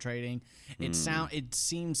insider trading. It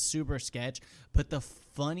seems super sketch, but the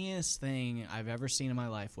funniest thing I've ever seen in my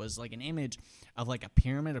life was like an image of like a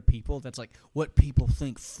pyramid of people that's like what people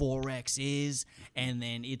think Forex is, and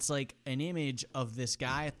then it's like an image of this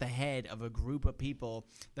guy at the head of a group of people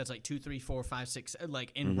that's like 2, 3, 4, 5, 6,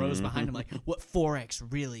 like in rows behind him, like what Forex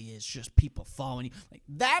really is, just people following you. Like,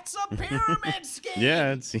 that's a pyramid scheme.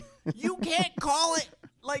 Yeah. You can't call it,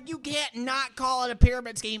 like, you can't not call it a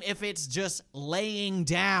pyramid scheme if it's just laying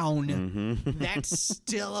down. That's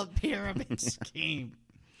still a pyramid scheme.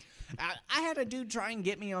 I had a dude try and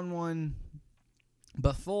get me on one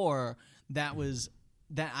before that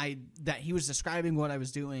he was describing what I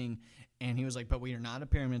was doing, and he was like, but we are not a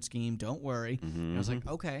pyramid scheme, don't worry. And I was like,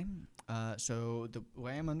 okay. So the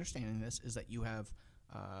way I'm understanding this is that you have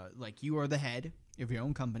like you are the head of your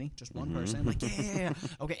own company, just one person. Like, yeah.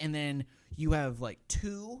 Okay, and then you have like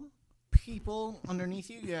 2 people underneath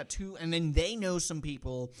you. You got 2, and then they know some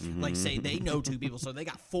people. Like, say they know 2 people, so they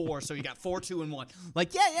got 4. So you got 4, 2, and 1.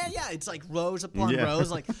 Like, yeah. It's like rows upon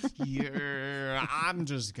rows. Like, I'm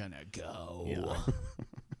just gonna go.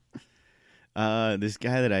 Yeah. This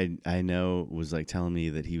guy that I know was like telling me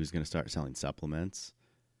that he was gonna start selling supplements,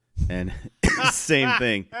 and same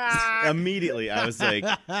thing. Immediately, I was like,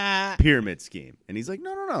 pyramid scheme, and he's like,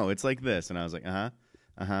 no, it's like this, and I was like,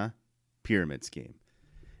 pyramid scheme.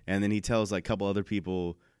 And then he tells like a couple other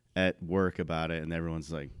people at work about it, and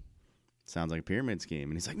everyone's like, sounds like a pyramid scheme.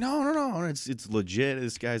 And he's like, no, it's legit.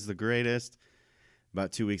 This guy's the greatest.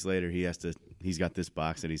 About 2 weeks later, he's got this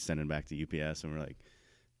box that he's sending back to UPS, and we're like,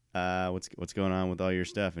 what's going on with all your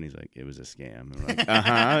stuff? And he's like, it was a scam. And we're like,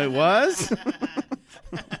 it was?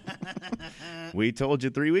 We told you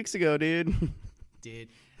 3 weeks ago, dude. Dude,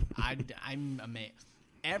 I'm amazed.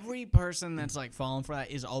 Every person that's like falling for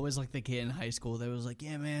that is always like the kid in high school that was like,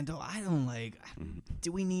 yeah, man,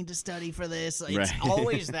 do we need to study for this? Like, right. It's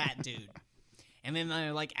always that dude. And then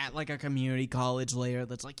they're like at like a community college later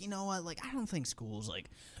that's like, you know what, like I don't think school's like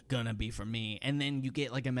gonna be for me. And then you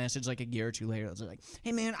get like a message like a year or two later that's like,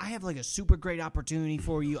 hey man, I have like a super great opportunity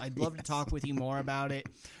for you. I'd love to talk with you more about it.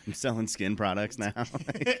 I'm selling skin products now.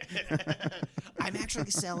 I'm actually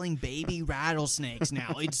selling baby rattlesnakes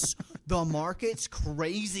now. The market's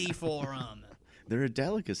crazy for them. They're a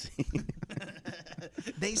delicacy.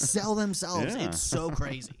 They sell themselves. Yeah. It's so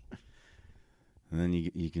crazy. And then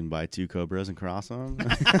you can buy 2 cobras and cross them.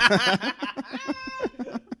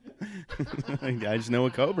 I just know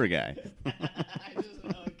a cobra guy. I just know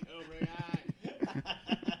a cobra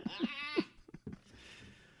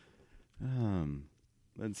guy.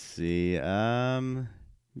 Let's see. We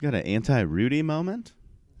got an anti-Rudy moment.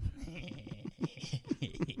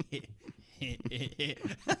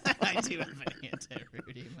 I do have an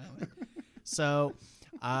anti-Rudy moment. So,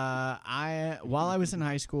 while I was in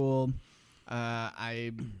high school,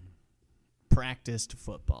 I practiced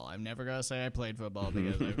football. I'm never gonna say I played football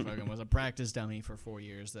because I fucking was a practice dummy for 4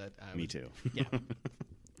 years. Me too.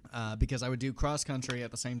 Yeah. Because I would do cross country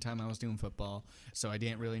at the same time I was doing football, so I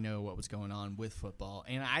didn't really know what was going on with football,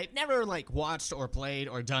 and I never like watched or played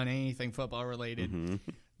or done anything football related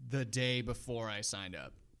the day before I signed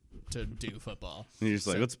up to do football. And you're just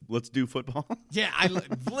like, let's do football. Yeah, I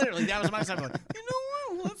literally that was my time. Like, you know what?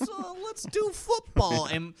 Let's do football.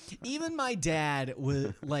 And even my dad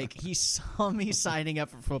was like, he saw me signing up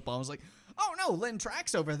for football. I was like, oh no, Lynn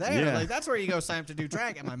Track's over there. Yeah. Like that's where you go sign up to do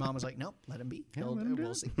track. And my mom was like, nope, let him be. Yeah, let him do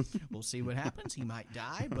We'll it. see. We'll see what happens. He might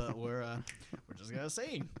die, but we're just gonna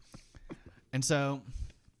see. And so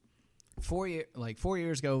 4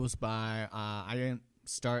 years goes by. I didn't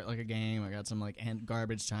start like a game. I got some like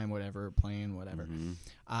garbage time, whatever, playing whatever.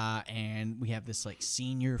 And we have this like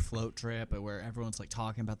senior float trip where everyone's like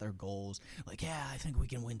talking about their goals. Like, yeah, I think we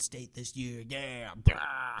can win state this year. Yeah,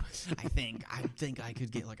 I think I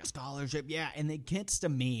could get like a scholarship. Yeah, and it gets to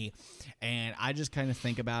me, and I just kind of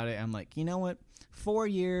think about it. I'm like, you know what? 4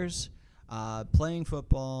 years playing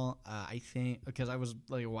football. I think because I was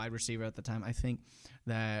like a wide receiver at the time. I think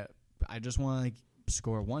that I just want to like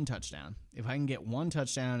score 1 touchdown. If I can get 1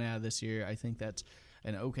 touchdown out of this year, I think that's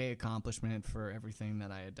an okay accomplishment for everything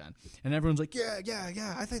that I had done. And everyone's like, yeah,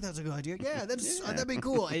 I think that's a good idea. Yeah, that'd be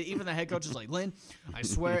cool. And even the head coach is like, Lynn, I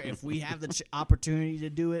swear if we have the opportunity to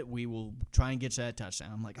do it, we will try and get you that touchdown.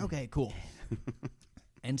 I'm like, okay, cool.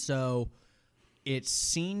 And so it's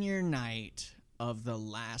senior night of the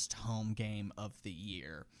last home game of the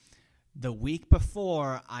year. The week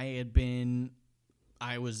before, I had been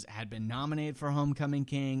nominated for Homecoming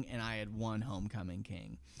King, and I had won Homecoming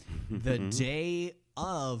King. The day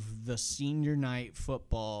of the senior night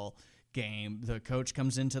football game, the coach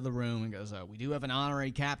comes into the room and goes, we do have an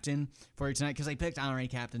honorary captain for you tonight, because they picked honorary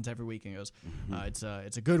captains every week, and goes, it's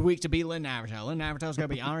a good week to be Lynn Navratil. Lynn Navratil's going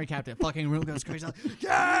to be honorary captain. Fucking room goes crazy. Like,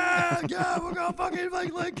 yeah, we're going to fucking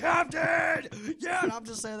make Lynn captain. Yeah, and I'm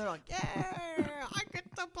just sitting there like, yeah, I get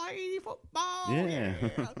to play football. Yeah.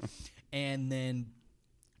 And then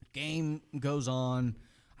game goes on.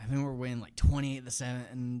 I think we're winning like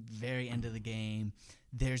 28-7, and very end of the game,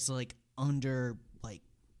 there's like under like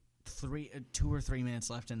 2 or 3 minutes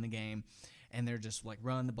left in the game, and they're just like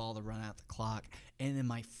running the ball to run out the clock. And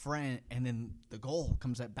then the goal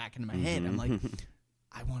comes back into my head. I'm like,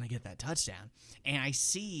 I want to get that touchdown. And I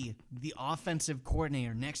see the offensive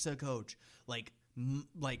coordinator next to the coach, like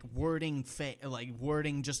wording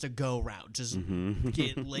just a go route, just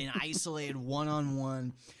get Lynn isolated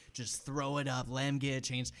 1-on-1. Just throw it up, let him get a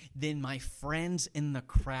chance. Then my friends in the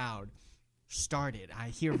crowd started. I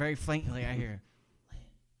hear very faintly,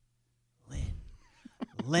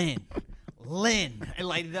 Lynn. And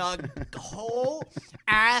like the whole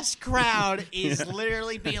ass crowd is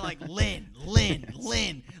literally being like, Lynn.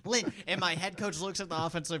 And my head coach looks at the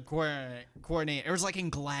offensive coordinator. It was like in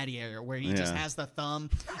Gladiator, where he just has the thumb,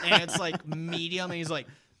 and it's like medium, and he's like,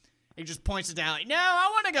 he just points it down like, no, I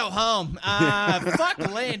want to go home. Fuck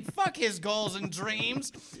Lynn. Fuck his goals and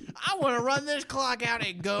dreams. I want to run this clock out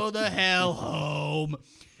and go the hell home.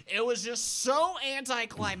 It was just so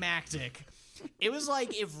anticlimactic. It was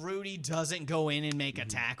like if Rudy doesn't go in and make a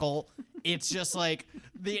tackle, it's just like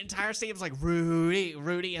the entire stadium's like,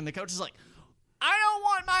 Rudy. And the coach is like, I don't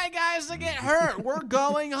want my guys to get hurt. We're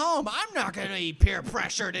going home. I'm not going to be peer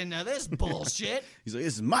pressured into this bullshit. He's like,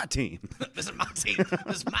 this is my team. This is my team.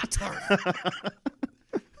 This is my turf.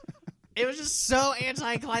 It was just so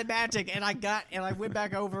anticlimactic, and I went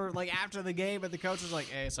back over like after the game, and the coach was like,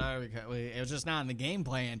 "Hey, sorry, it was just not in the game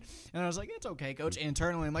plan." And I was like, "It's okay, coach."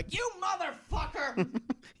 Internally, I'm like, "You motherfucker!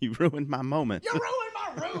 You ruined my moment. You ruined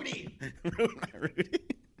my Rudy." Ruined my Rudy.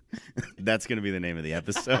 That's going to be the name of the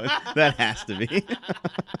episode. That has to be.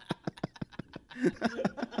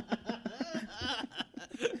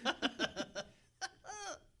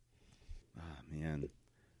 Oh, man.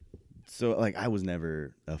 So, like, I was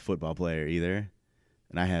never a football player either.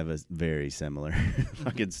 And I have a very similar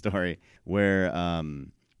fucking story where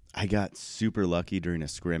I got super lucky during a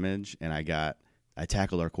scrimmage, and I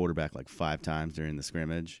tackled our quarterback like 5 times during the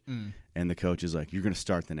scrimmage. And the coach is like, "You're going to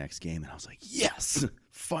start the next game." And I was like, "Yes,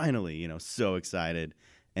 finally," so excited.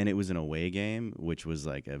 And it was an away game, which was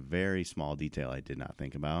like a very small detail I did not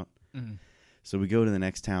think about. So we go to the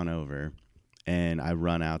next town over, and I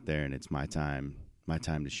run out there, and it's my time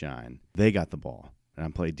to shine. They got the ball, and I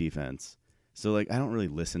played defense. So, like, I don't really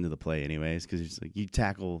listen to the play anyways, because it's like you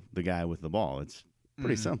tackle the guy with the ball. It's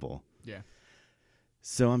pretty simple. Yeah.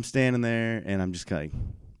 So I'm standing there, and I'm just like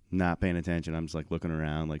not paying attention. I'm just like looking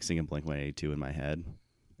around, like singing Blink-182 in my head.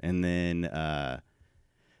 And then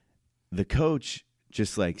the coach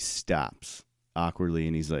just like stops awkwardly,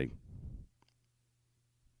 and he's like,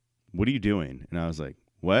 "What are you doing?" And I was like,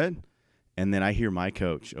 "What?" And then I hear my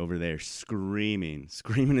coach over there screaming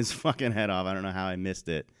his fucking head off. I don't know how I missed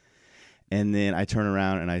it. And then I turn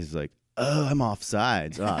around, and I was like, "Oh, I'm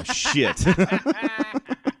offsides. Oh, shit."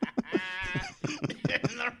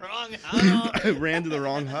 I ran to the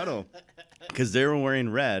wrong huddle because they were wearing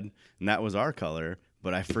red, and that was our color.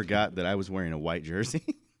 But I forgot that I was wearing a white jersey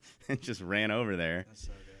and just ran over there. That's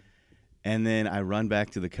so good. And then I run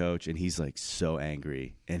back to the coach, and he's like so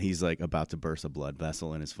angry, and he's like about to burst a blood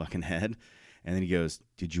vessel in his fucking head. And then he goes,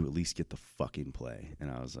 "Did you at least get the fucking play?" And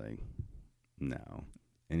I was like, "No."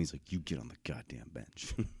 And he's like, "You get on the goddamn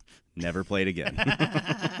bench." Never played again.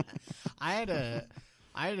 I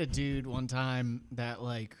had a dude one time that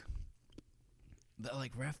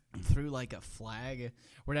ref threw like a flag or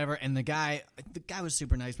whatever, and the guy was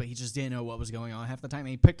super nice, but he just didn't know what was going on half the time. And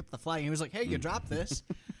he picked up the flag, and he was like, "Hey, you dropped this."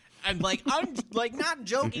 And like, I'm like not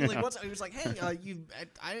joking. Like, he was like, "Hey,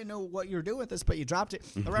 I didn't know what you were doing with this, but you dropped it."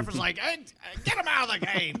 The ref was like, "Hey, get him out of the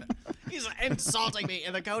game." He's insulting me,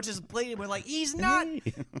 and the coach is pleading with like, "He's not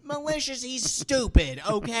malicious. He's stupid."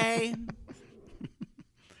 Okay.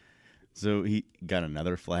 So he got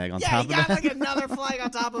another flag on top of that? Yeah, he got like another flag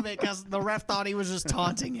on top of it because the ref thought he was just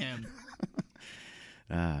taunting him.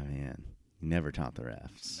 Ah, man. You never taunt the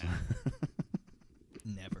refs.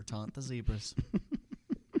 Never taunt the zebras.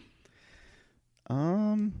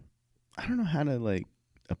 I don't know how to like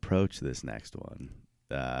approach this next one.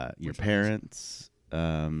 Your parents,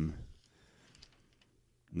 something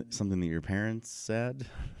that your parents said.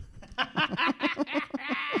 I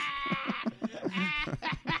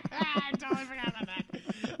totally forgot about that.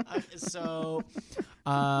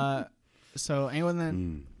 So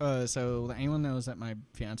anyone knows that my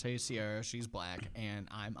fiance is Sierra, she's black, and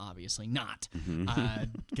I'm obviously not,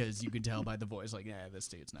 because you can tell by the voice, like, yeah, this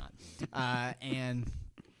dude's not. And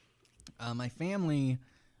my family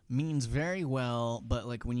means very well, but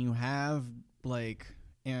like when you have like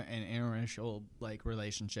an interracial like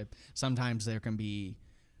relationship, sometimes there can be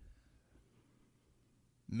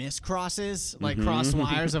miscrosses, like cross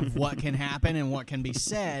wires of what can happen and what can be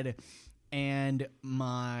said. And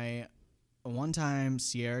one time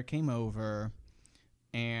Sierra came over,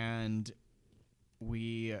 and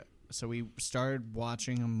we started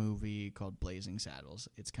watching a movie called Blazing Saddles.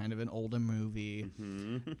 It's kind of an older movie,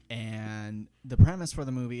 and the premise for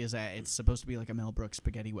the movie is that it's supposed to be like a Mel Brooks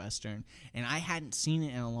spaghetti western, and I hadn't seen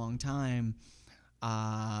it in a long time,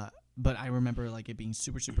 but I remember like it being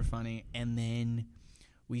super, super funny. And then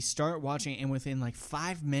we start watching it, and within like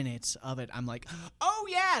 5 minutes of it, I'm like, "Oh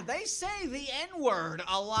yeah, they say the N-word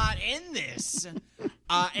a lot in this."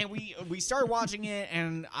 And we start watching it,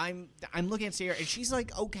 and I'm looking at Sierra, and she's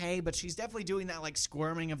like okay, but she's definitely doing that like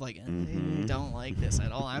squirming of like, "I don't like this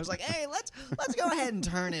at all." I was like, "Hey, let's go ahead and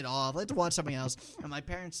turn it off. Let's watch something else." And my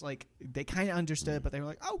parents like they kind of understood, but they were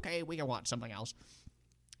like, "Okay, we can watch something else."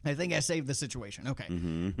 I think I saved the situation. Okay.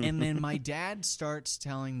 And then my dad starts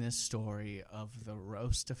telling this story of the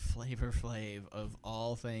roast of Flavor Flav of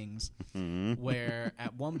all things, where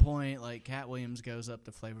at one point, like, Cat Williams goes up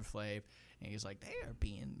to Flavor Flav, and he's like, "They are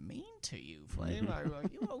being mean to you, Flav. Are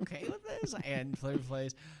you okay with this?" And Flavor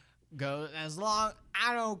Flav goes,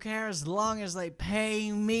 "I don't care as long as they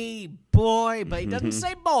pay me, boy." But he doesn't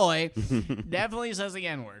say boy. Definitely says the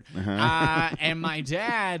N-word. And my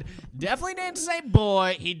dad definitely didn't say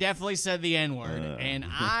boy. He definitely said the N-word. And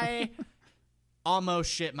I almost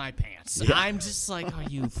shit my pants. Yeah. I'm just like, "Are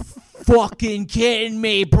you fucking kidding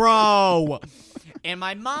me, bro?" And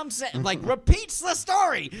my mom said, like, repeats the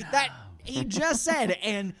story that he just said,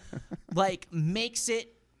 and like makes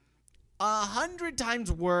it 100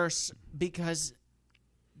 times worse, because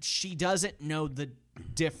she doesn't know the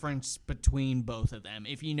difference between both of them,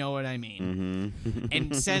 if you know what I mean,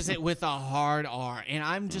 and says it with a hard R, and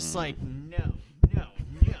I'm just like, no.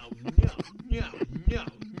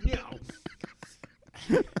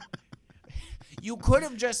 You could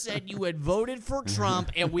have just said you had voted for Trump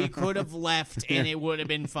and we could have left and it would have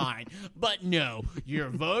been fine. But no, you're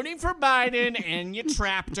voting for Biden and you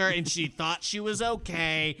trapped her and she thought she was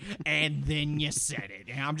okay and then you said it.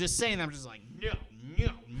 And I'm just saying, I'm just like, no.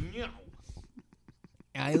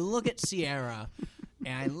 And I look at Sierra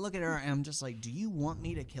and I look at her and I'm just like, do you want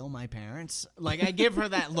me to kill my parents? Like, I give her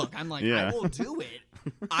that look. I'm like, I will do it.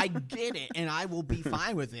 I get it and I will be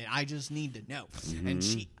fine with it. I just need to know. And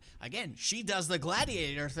she does the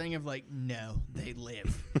gladiator thing of like, no, they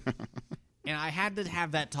live. And I had to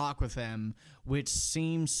have that talk with them, which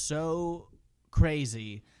seems so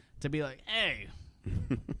crazy to be like, hey,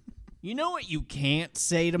 you know what you can't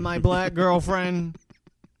say to my black girlfriend?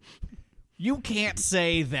 You can't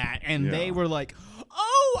say that. And they were like,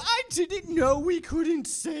 oh, I didn't know we couldn't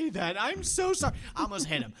say that. I'm so sorry. I almost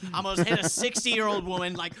hit him. I almost hit a 60-year-old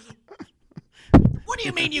woman like, what do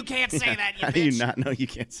you mean you can't say that, you How bitch? do you not know you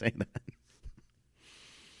can't say that?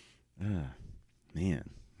 Man,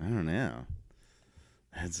 I don't know.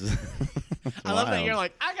 That's I love that you're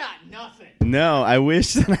like, I got nothing. No, I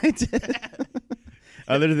wish that I did.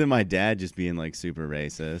 Other than my dad just being like super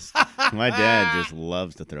racist. My dad just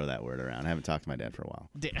loves to throw that word around. I haven't talked to my dad for a while.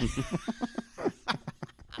 Dude,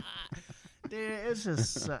 it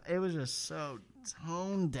was just so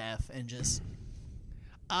tone deaf and just.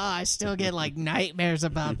 I still get like nightmares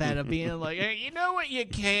about that of being like, hey, you know what you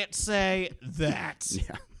can't say? That.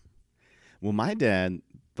 Yeah. Well, my dad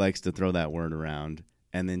likes to throw that word around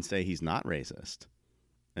and then say he's not racist.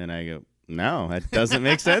 And I go, no, that doesn't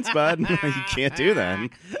make sense, bud. You can't do that.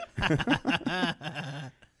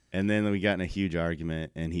 And then we got in a huge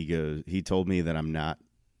argument and he told me that I'm not.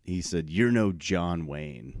 He said, you're no John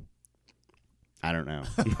Wayne. I don't know.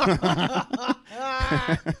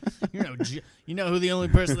 You know who the only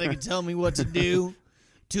person that can tell me what to do?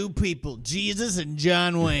 Two people, Jesus and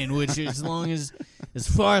John Wayne, which as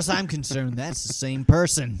far as I'm concerned, that's the same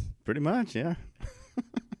person. Pretty much, yeah.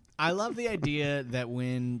 I love the idea that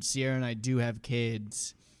when Sierra and I do have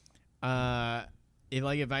kids,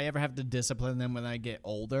 if I ever have to discipline them when I get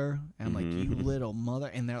older, and I'm like, you little mother,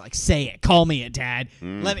 and they're like, say it, call me it, Dad.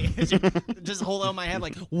 Let me just hold on my head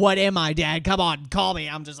like, what am I, Dad? Come on, call me.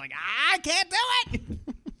 I'm just like, I can't do it.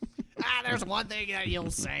 There's one thing that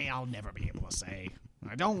you'll say I'll never be able to say.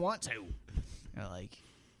 I don't want to. They're like,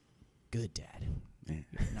 good, Dad. You're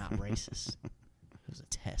not racist. It was a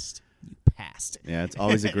test. You passed. Yeah, it's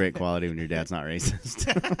always a great quality when your dad's not racist.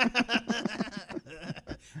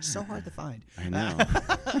 So hard to find. I know.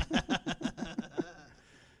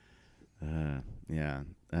 Yeah,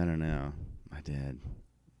 I don't know. My dad,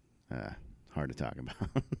 hard to talk about.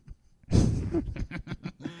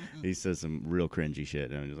 He says some real cringy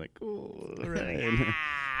shit, and I'm just like, oh, all right.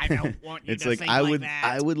 I don't want you It's to like think I like would, that.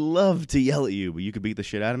 I would love to yell at you, but you could beat the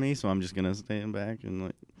shit out of me, so I'm just gonna stand back and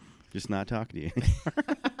like, just not talk to you.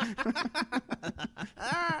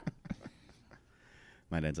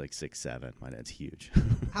 My dad's like 6'7". My dad's huge.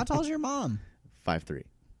 How tall's your mom? 5'3".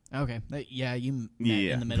 Okay. Yeah, you met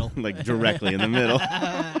in the middle. Like directly in the middle.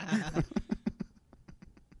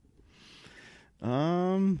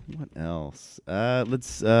 What else?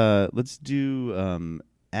 Let's do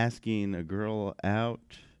asking a girl out.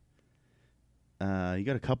 You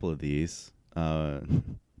got a couple of these.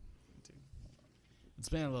 It's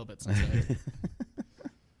been a little bit since I...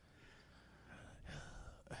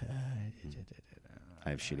 I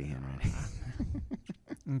have shitty handwriting.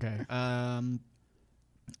 Okay.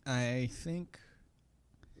 I think.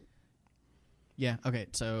 Yeah. Okay.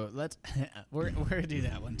 So let's we're gonna do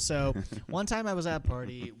that one. So one time I was at a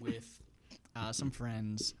party with some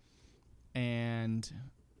friends, and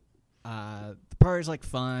the party's like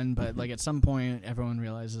fun, but like at some point everyone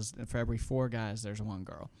realizes that for every 4 guys there's 1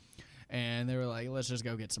 girl, and they were like, let's just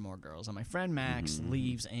go get some more girls. And my friend Max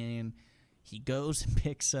leaves, and he goes and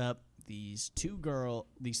picks up these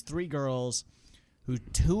 3 girls. Who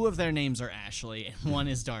 2 of their names are Ashley and 1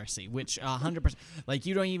 is Darcy, which 100%, like,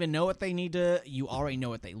 you don't even know what they need to, you already know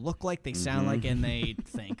what they look like, they sound like, and they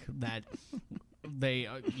think that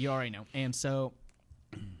you already know. And so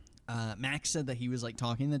Max said that he was like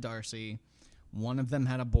talking to Darcy. One of them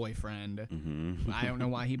had a boyfriend. I don't know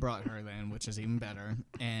why he brought her then, which is even better.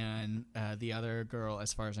 And the other girl,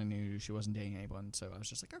 as far as I knew, she wasn't dating anyone. So I was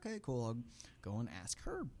just like, okay, cool. I'll go and ask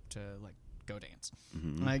her to like go dance.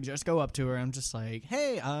 And I just go up to her. I'm just like,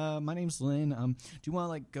 hey, my name's Lynn. Do you want to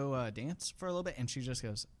like go dance for a little bit? And she just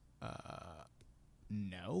goes,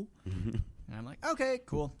 no. And I'm like, okay,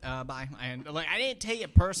 cool, bye. And like, I didn't take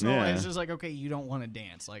it personal. Yeah. It's just like, okay, you don't want to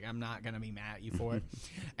dance. Like, I'm not gonna be mad at you for it.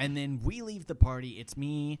 And then we leave the party. It's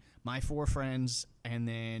me, my 4 friends, and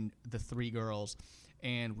then the 3 girls.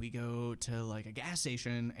 And we go to like a gas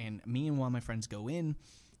station, and me and one of my friends go in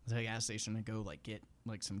to the gas station and go like get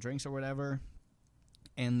like some drinks or whatever.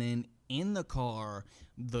 And then in the car,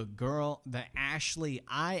 the girl that Ashley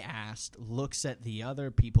I asked looks at the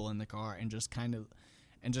other people in the car and just kind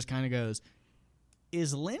of goes,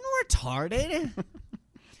 "Is Lynn retarded?"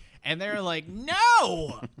 And they're like,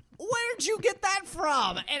 "No! Where'd you get that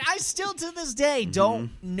from?" And I still to this day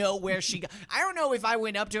don't know where she got. I don't know if I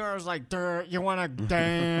went up to her, I was like, "You want to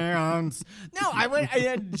dance?" No, I went,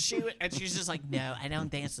 and she's just like, "No, I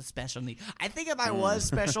don't dance with special needs." I think if I was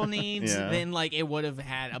special needs, then like it would have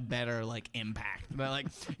had a better like impact. But like,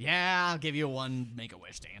 yeah, I'll give you one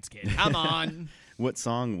Make-A-Wish dance, kid. Come on. What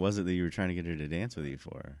song was it that you were trying to get her to dance with you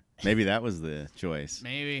for? Maybe that was the choice.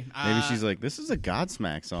 Maybe. Maybe she's like, this is a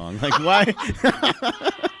Godsmack song. Like, why?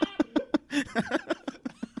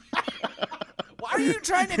 Why are you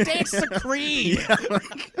trying to dance to Creed? Yeah,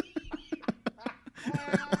 like...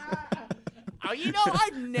 Oh, you know,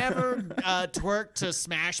 I've never twerked to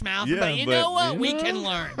Smash Mouth, Yeah, but you but, know what? you We know? can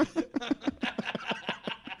learn.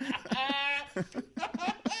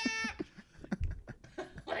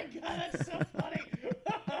 My God, that's so funny.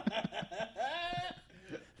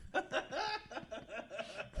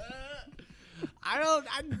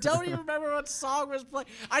 I don't even remember what song was playing.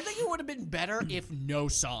 I think it would have been better if no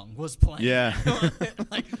song was playing. Yeah.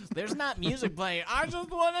 Like, there's not music playing. I just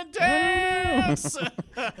want to dance.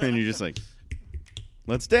 And you're just like,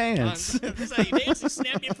 let's dance. That's how you dance. You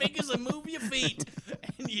snap your fingers and move your feet.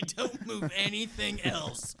 And you don't move anything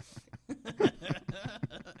else.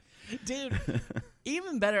 Dude,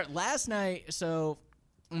 even better. Last night, so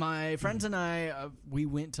my friends and I, we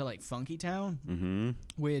went to like Funky Town,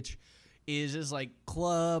 which is this like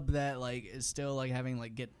club that like is still like having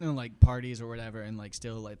like like parties or whatever, and like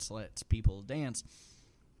still lets people dance.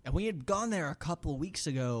 And we had gone there a couple weeks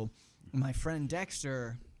ago. My friend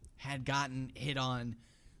Dexter had gotten hit on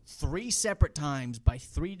 3 separate times by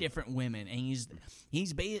 3 different women, and he's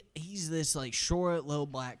this like short little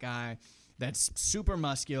black guy that's super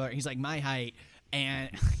muscular. He's like my height,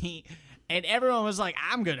 and everyone was like,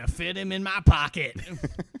 "I'm gonna fit him in my pocket."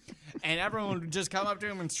 And everyone would just come up to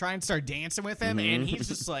him and try and start dancing with him, and he's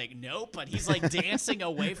just like, "Nope." But he's like dancing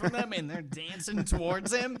away from them, and they're dancing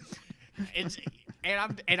towards him.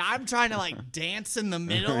 And I'm trying to like dance in the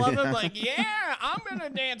middle of him, like, "Yeah, I'm gonna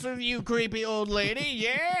dance with you, creepy old lady,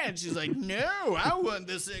 yeah." And she's like, "No, I want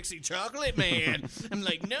the sexy chocolate man." I'm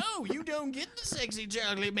like, "No, you don't get the sexy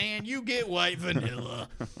chocolate man. You get white vanilla."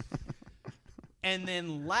 And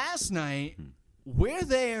then last night, we're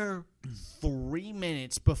there 3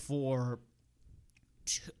 minutes before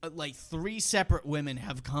like 3 separate women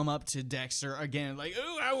have come up to Dexter again, like,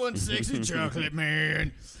 "Oh, I want sexy chocolate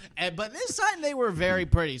man." But this time they were very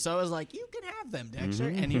pretty, so I was like, "You can have them, Dexter."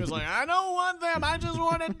 And he was like, "I don't want them, I just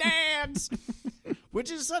want to dance." Which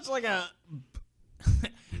is such like a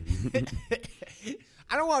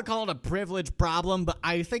I don't want to call it a privilege problem, but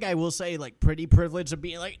I think I will say like pretty privilege of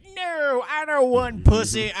being like, "No, I don't want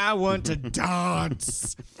pussy, I want to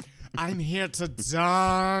dance. I'm here to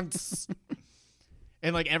dance."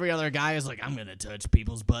 And like every other guy is like, "I'm going to touch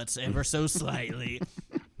people's butts ever so slightly."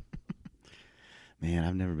 Man,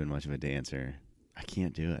 I've never been much of a dancer. I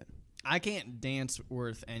can't do it. I can't dance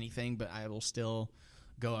worth anything, but I will still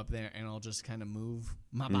go up there and I'll just kind of move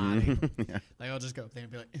my body. Yeah. Like I'll just go up there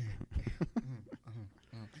and be like,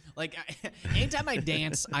 like anytime I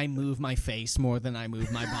dance, I move my face more than I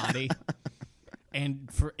move my body, and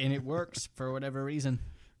it works for whatever reason.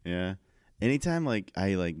 Yeah. Anytime like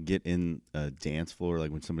I like get in a dance floor,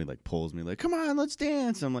 like when somebody like pulls me, like, "Come on, let's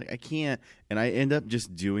dance," I'm like, I can't, and I end up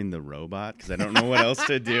just doing the robot because I don't know what else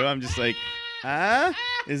to do. I'm just like,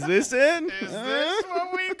 is this it? Is this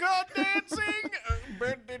what we call dancing?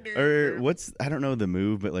 Or what's, I don't know the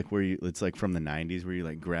move, but like where you, it's like from the 90s where you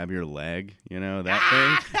like grab your leg, you know, that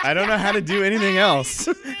thing. I don't know how to do anything else.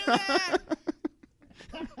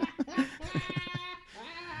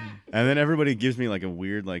 And then everybody gives me like a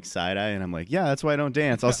weird like side eye, and I'm like, "Yeah, that's why I don't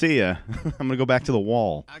dance. I'll see ya. I'm gonna go back to the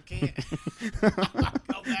wall." I can't go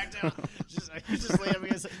back down. Just leave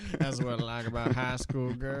me and say, "That's what I like about high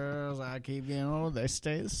school girls. I keep getting older, they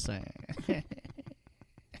stay the same." All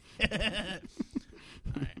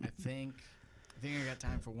right, I think I got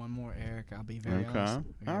time for one more, Eric. I'll be very honest.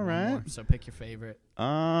 All right. So pick your favorite.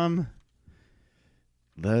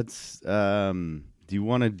 Let's Do you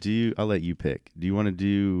want to do? I'll let you pick. Do you want to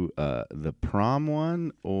do the prom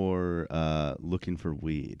one or looking for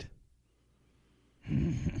weed?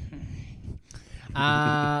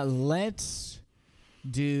 Let's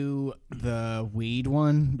do the weed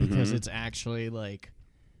one because it's actually like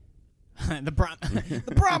the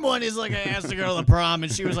prom one is like I asked to go to the prom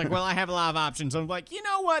and she was like, well, I have a lot of options. I'm like, you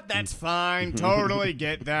know what? That's fine. Totally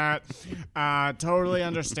get that. Totally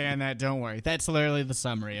understand that. Don't worry. That's literally the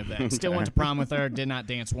summary of that. Still went to prom with her. Did not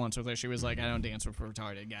dance once with her. She was like, I don't dance with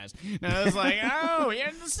retarded guys. And I was like, oh,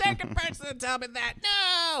 you're the second person to tell me that.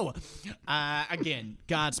 No. Again,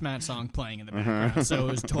 Godsmack song playing in the background, so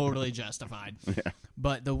it was totally justified. Yeah.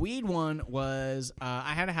 But the weed one was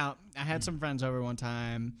I had some friends over one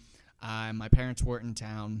time. My parents weren't in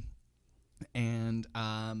town, and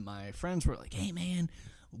my friends were like, hey, man,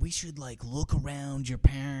 we should, like, look around your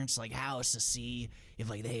parents' like house to see if,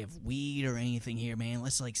 like, they have weed or anything here, man.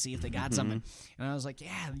 Let's, like, see if they got something. And I was like,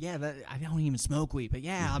 yeah, I don't even smoke weed, but,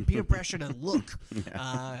 yeah, I'm peer pressure to look.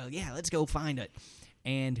 Yeah, let's go find it.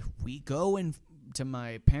 And we go to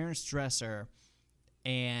my parents' dresser,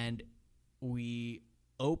 and we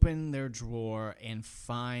open their drawer and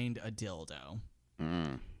find a dildo.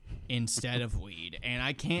 Instead of weed, and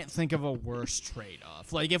I can't think of a worse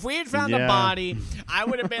trade-off. Like, if we had found a body, I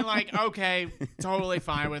would have been like, okay, totally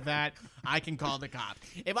fine with that. I can call the cops.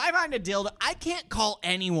 If I find a dildo, I can't call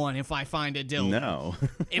anyone if I find a dildo. No.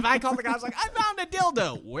 If I call the cops, like, I found a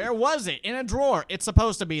dildo. Where was it? In a drawer. It's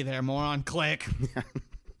supposed to be there, moron. Click.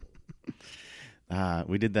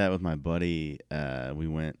 We did that with my buddy. We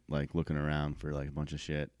went like looking around for like a bunch of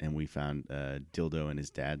shit, and we found a dildo in his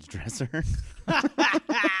dad's dresser.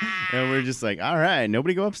 And we're just like, all right,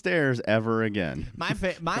 nobody go upstairs ever again. My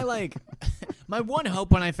one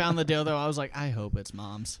hope when I found the dildo, I was like, I hope it's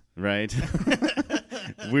mom's. Right.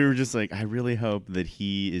 We were just like, I really hope that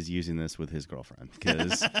he is using this with his girlfriend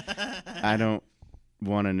because I don't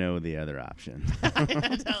want to know the other option.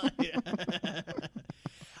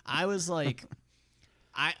 I was like.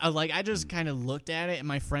 I just kind of looked at it, and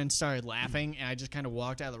my friend started laughing, and I just kind of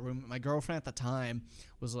walked out of the room. My girlfriend at the time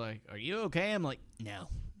was like, are you okay? I'm like, no.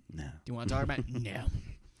 Do you want to talk about it? No.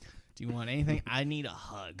 Do you want anything? I need a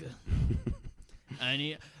hug. I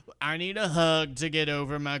need a hug to get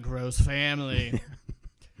over my gross family.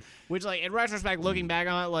 Which, like, in retrospect, looking back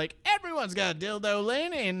on it, like, everyone's got a dildo,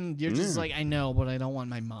 Lynn, and you're just like, I know, but I don't want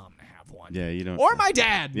my mom to have one. Yeah, you don't. Or my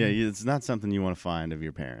dad. Yeah, it's not something you want to find of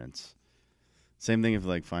your parents. Same thing if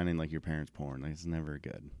like finding like your parents' porn. Like it's never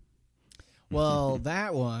good. Well,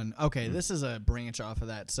 that one. Okay, this is a branch off of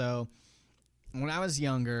that. So when I was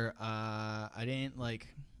younger, I didn't like.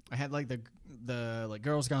 I had like the like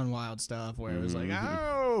Girls Gone Wild stuff where it was like,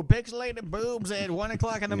 oh, pixelated boobs at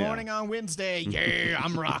 1:00 in the morning on Wednesday. Yeah,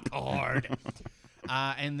 I'm rock hard.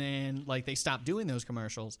 And then like they stopped doing those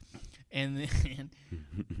commercials, and then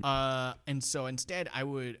and so instead I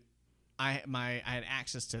had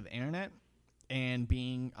access to the internet. And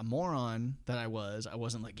being a moron that I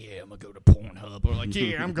wasn't like, yeah, I'm going to go to Pornhub. Or like,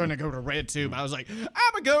 yeah, I'm going to go to RedTube. I was like,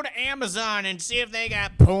 I'm going to go to Amazon and see if they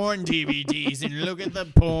got porn DVDs and look at the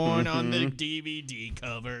porn on the DVD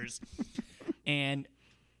covers. And,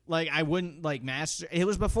 like, I wouldn't, like, it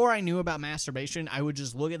was before I knew about masturbation. I would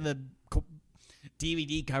just look at the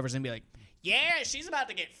DVD covers and be like, yeah, she's about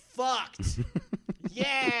to get fucked.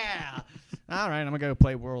 Yeah. All right, I'm going to go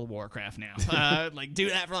play World of Warcraft now. Like, do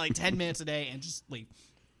that for, like, 10 minutes a day and just leave.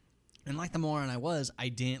 And like the moron I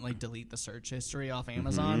didn't, like, delete the search history off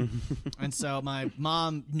Amazon. And so my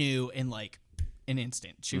mom knew in, like, an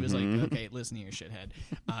instant. She was like, okay, listen here,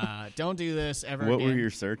 shithead. Don't do this ever again. What were your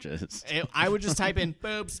searches? I would just type in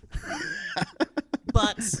boobs,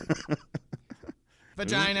 butts,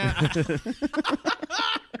 vagina.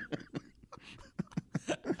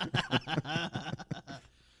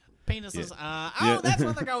 Penises. That's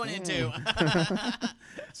what they're going into.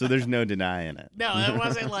 So there's no denying it. No, it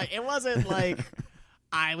wasn't like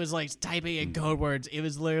I was like typing in code words. It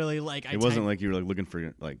was literally like it wasn't like you were like looking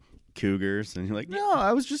for like cougars and you're like, no,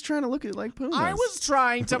 I was just trying to look at like pumas. I was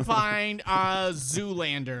trying to find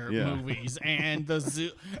Zoolander movies and the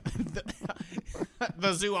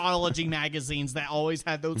zoology magazines that always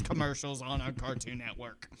had those commercials on Cartoon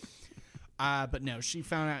Network. But no, she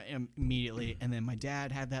found out immediately, and then my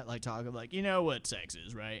dad had that like talk of like, you know what sex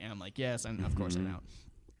is, right? And I'm like, yes, and of course I know.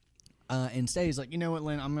 Instead, he's like, you know what,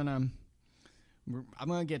 Lynn, I'm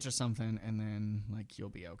gonna get you something, and then like you'll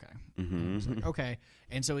be okay. And I was like, okay.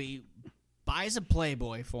 And so he buys a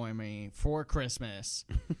Playboy for me for Christmas.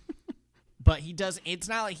 But he does. It's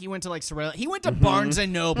not like he went to like Sorella. He went to Barnes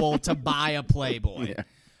and Noble to buy a Playboy,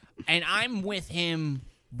 and I'm with him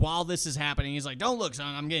while this is happening. He's like, don't look,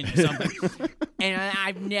 son, I'm getting you something. And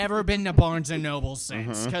I've never been to Barnes & Noble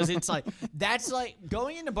since, because it's like, that's like,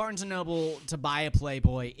 going into Barnes & Noble to buy a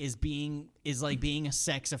Playboy is like being a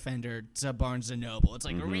sex offender to Barnes & Noble. It's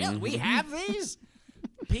like, really? We have these?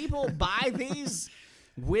 People buy these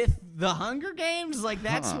with the Hunger Games? Like,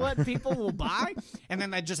 that's what people will buy? And then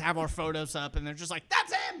they just have our photos up, and they're just like,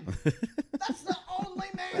 that's him! That's the only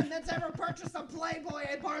man that's ever purchased a Playboy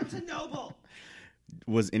at Barnes & Noble!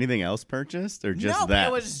 Was anything else purchased, or just no, that?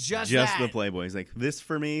 It was just that. the Playboy. He's like, this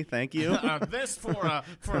for me, thank you. This for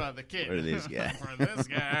the kid. For this guy. For this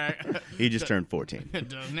guy. He just turned 14.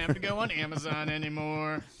 Doesn't have to go on Amazon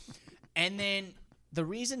anymore. And then the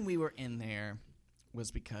reason we were in there was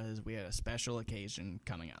because we had a special occasion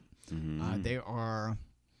coming up. There are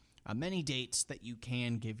many dates that you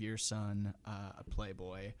can give your son a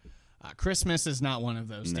Playboy. Christmas is not one of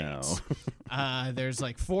those dates. There's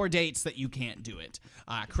like 4 dates that you can't do it.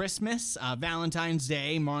 Christmas, Valentine's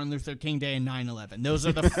Day, Martin Luther King Day, and 9/11. Those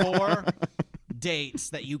are the 4 dates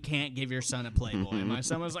that you can't give your son a Playboy. And my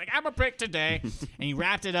son was like, I'm a prick today. And he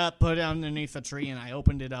wrapped it up, put it underneath the tree, and I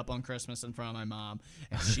opened it up on Christmas in front of my mom.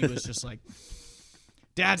 And she was just like,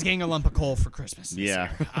 Dad's getting a lump of coal for Christmas this year.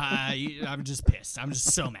 I'm just pissed. I'm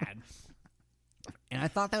just so mad. And I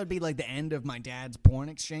thought that would be like the end of my dad's porn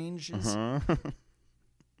exchanges.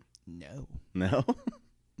 No?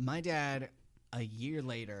 My dad, a year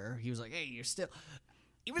later, he was like, hey, you're still...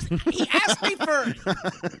 He asked me for...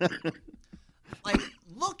 Like,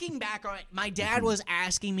 looking back on it, my dad was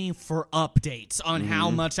asking me for updates on how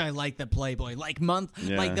much I like the Playboy. Like,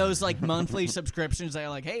 like those like monthly subscriptions that are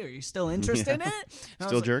like, hey, are you still interested in it?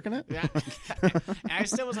 Still jerking it? Yeah. And I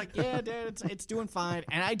still was like, yeah, Dad, it's doing fine.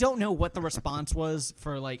 And I don't know what the response was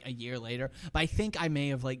for like a year later, but I think I may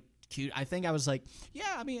have like I think I was like,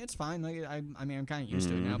 yeah, I mean, it's fine. Like, I'm kind of used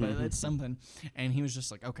to it now, but it's something. And he was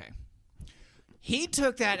just like, okay. He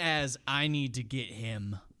took that as, I need to get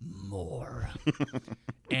him more.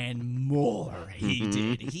 And more he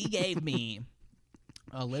did. He gave me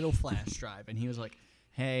a little flash drive, and he was like,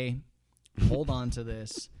 hey, hold on to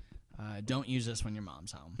this. Don't use this when your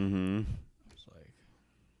mom's home. I was like,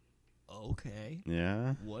 okay.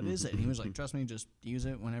 Yeah. What is it? And he was like, trust me, just use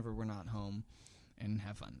it whenever we're not home and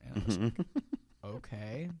have fun. And I was like,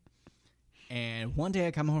 okay. And one day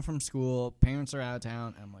I come home from school, parents are out of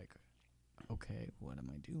town, and I'm like, okay, what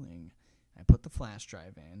am I doing? I put the flash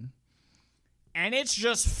drive in, and it's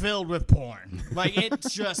just filled with porn. Like,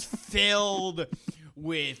 it's just filled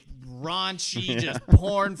with raunchy, just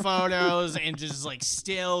porn photos and just, like,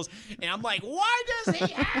 stills. And I'm like, why does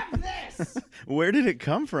he have this? Where did it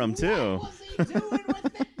come from, too? What was he doing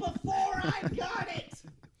with it before I got it?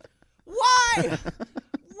 Why?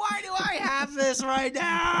 Why do I have this right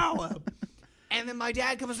now? And then my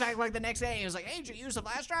dad comes back like the next day and he was like, hey, did you use the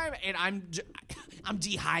flash drive? And I'm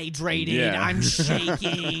dehydrated. Yeah. I'm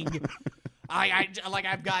shaking.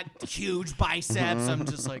 I've got huge biceps. I'm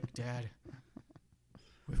just like, Dad,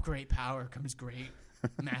 with great power comes great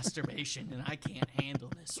masturbation, and I can't handle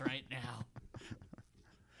this right now.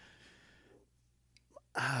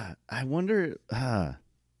 I wonder,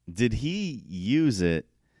 did he use it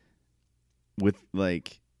with,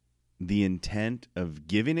 like, the intent of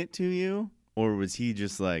giving it to you? Or was he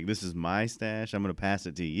just like, this is my stash, I'm going to pass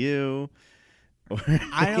it to you? Or he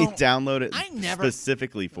downloaded it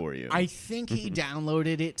specifically for you? I think he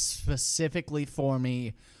downloaded it specifically for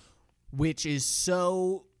me, which is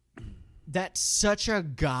that's such a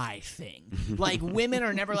guy thing. Like, women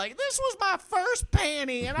are never like, this was my first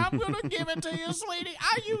panty, and I'm going to give it to you, sweetie.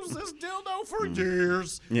 I used this dildo for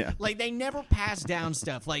years. Yeah. Like, they never pass down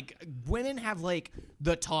stuff. Like, women have, like,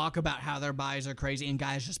 the talk about how their bodies are crazy, and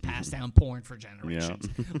guys just pass down porn for generations.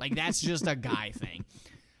 Yeah. Like, that's just a guy thing.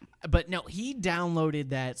 But no, he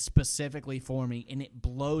downloaded that specifically for me, and it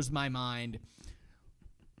blows my mind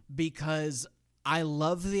because I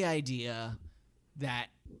love the idea that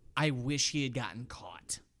I wish he had gotten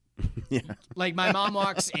caught. Yeah. Like, my mom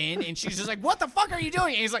walks in, and she's just like, what the fuck are you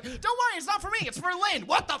doing? And he's like, don't worry, it's not for me, it's for Lynn.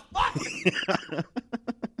 What the fuck?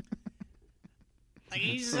 Like,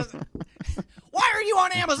 he's just, why are you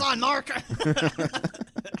on Amazon, Mark?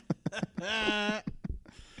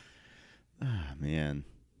 Man.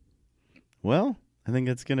 Well, I think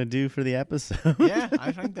that's gonna do for the episode. Yeah,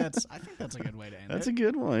 I think that's a good way to end it. That's a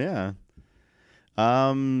good one, yeah.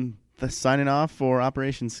 Signing off for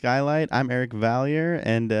Operation Skylight, I'm Eric Valier,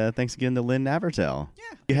 and thanks again to Lynn Navertel.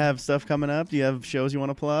 Yeah. You have stuff coming up? Do you have shows you want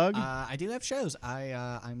to plug? I do have shows.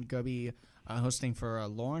 I'm going to be hosting for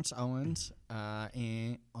Lawrence Owens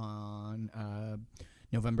on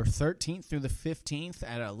November 13th through the 15th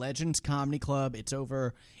at Legends Comedy Club. It's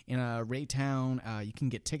over in Raytown. You can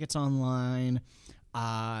get tickets online.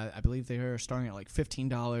 I believe they're starting at like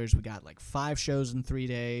 $15. We got like 5 shows in 3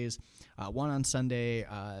 days, 1 on Sunday,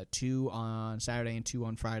 2 on Saturday, and 2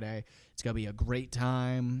 on Friday. It's going to be a great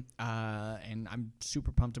time, and I'm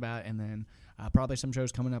super pumped about it. And then probably some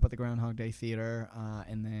shows coming up at the Groundhog Day Theater.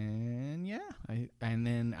 And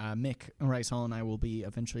then, Mick Ricehall and I will be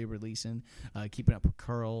eventually releasing Keeping Up with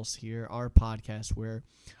Curls here, our podcast where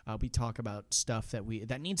we talk about stuff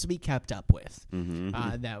that needs to be kept up with.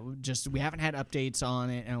 That we haven't had updates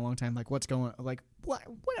on it in a long time. Like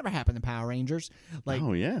whatever happened to Power Rangers? Like,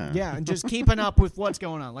 oh yeah, yeah, and just keeping up with what's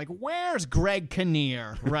going on. Like, where's Greg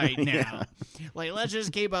Kinnear right now? Yeah. Like, let's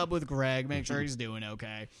just keep up with Greg, make sure he's doing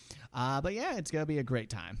okay. But yeah, it's gonna be a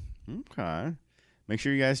great time. Okay, make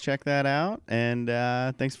sure you guys check that out, and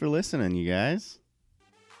thanks for listening, you guys.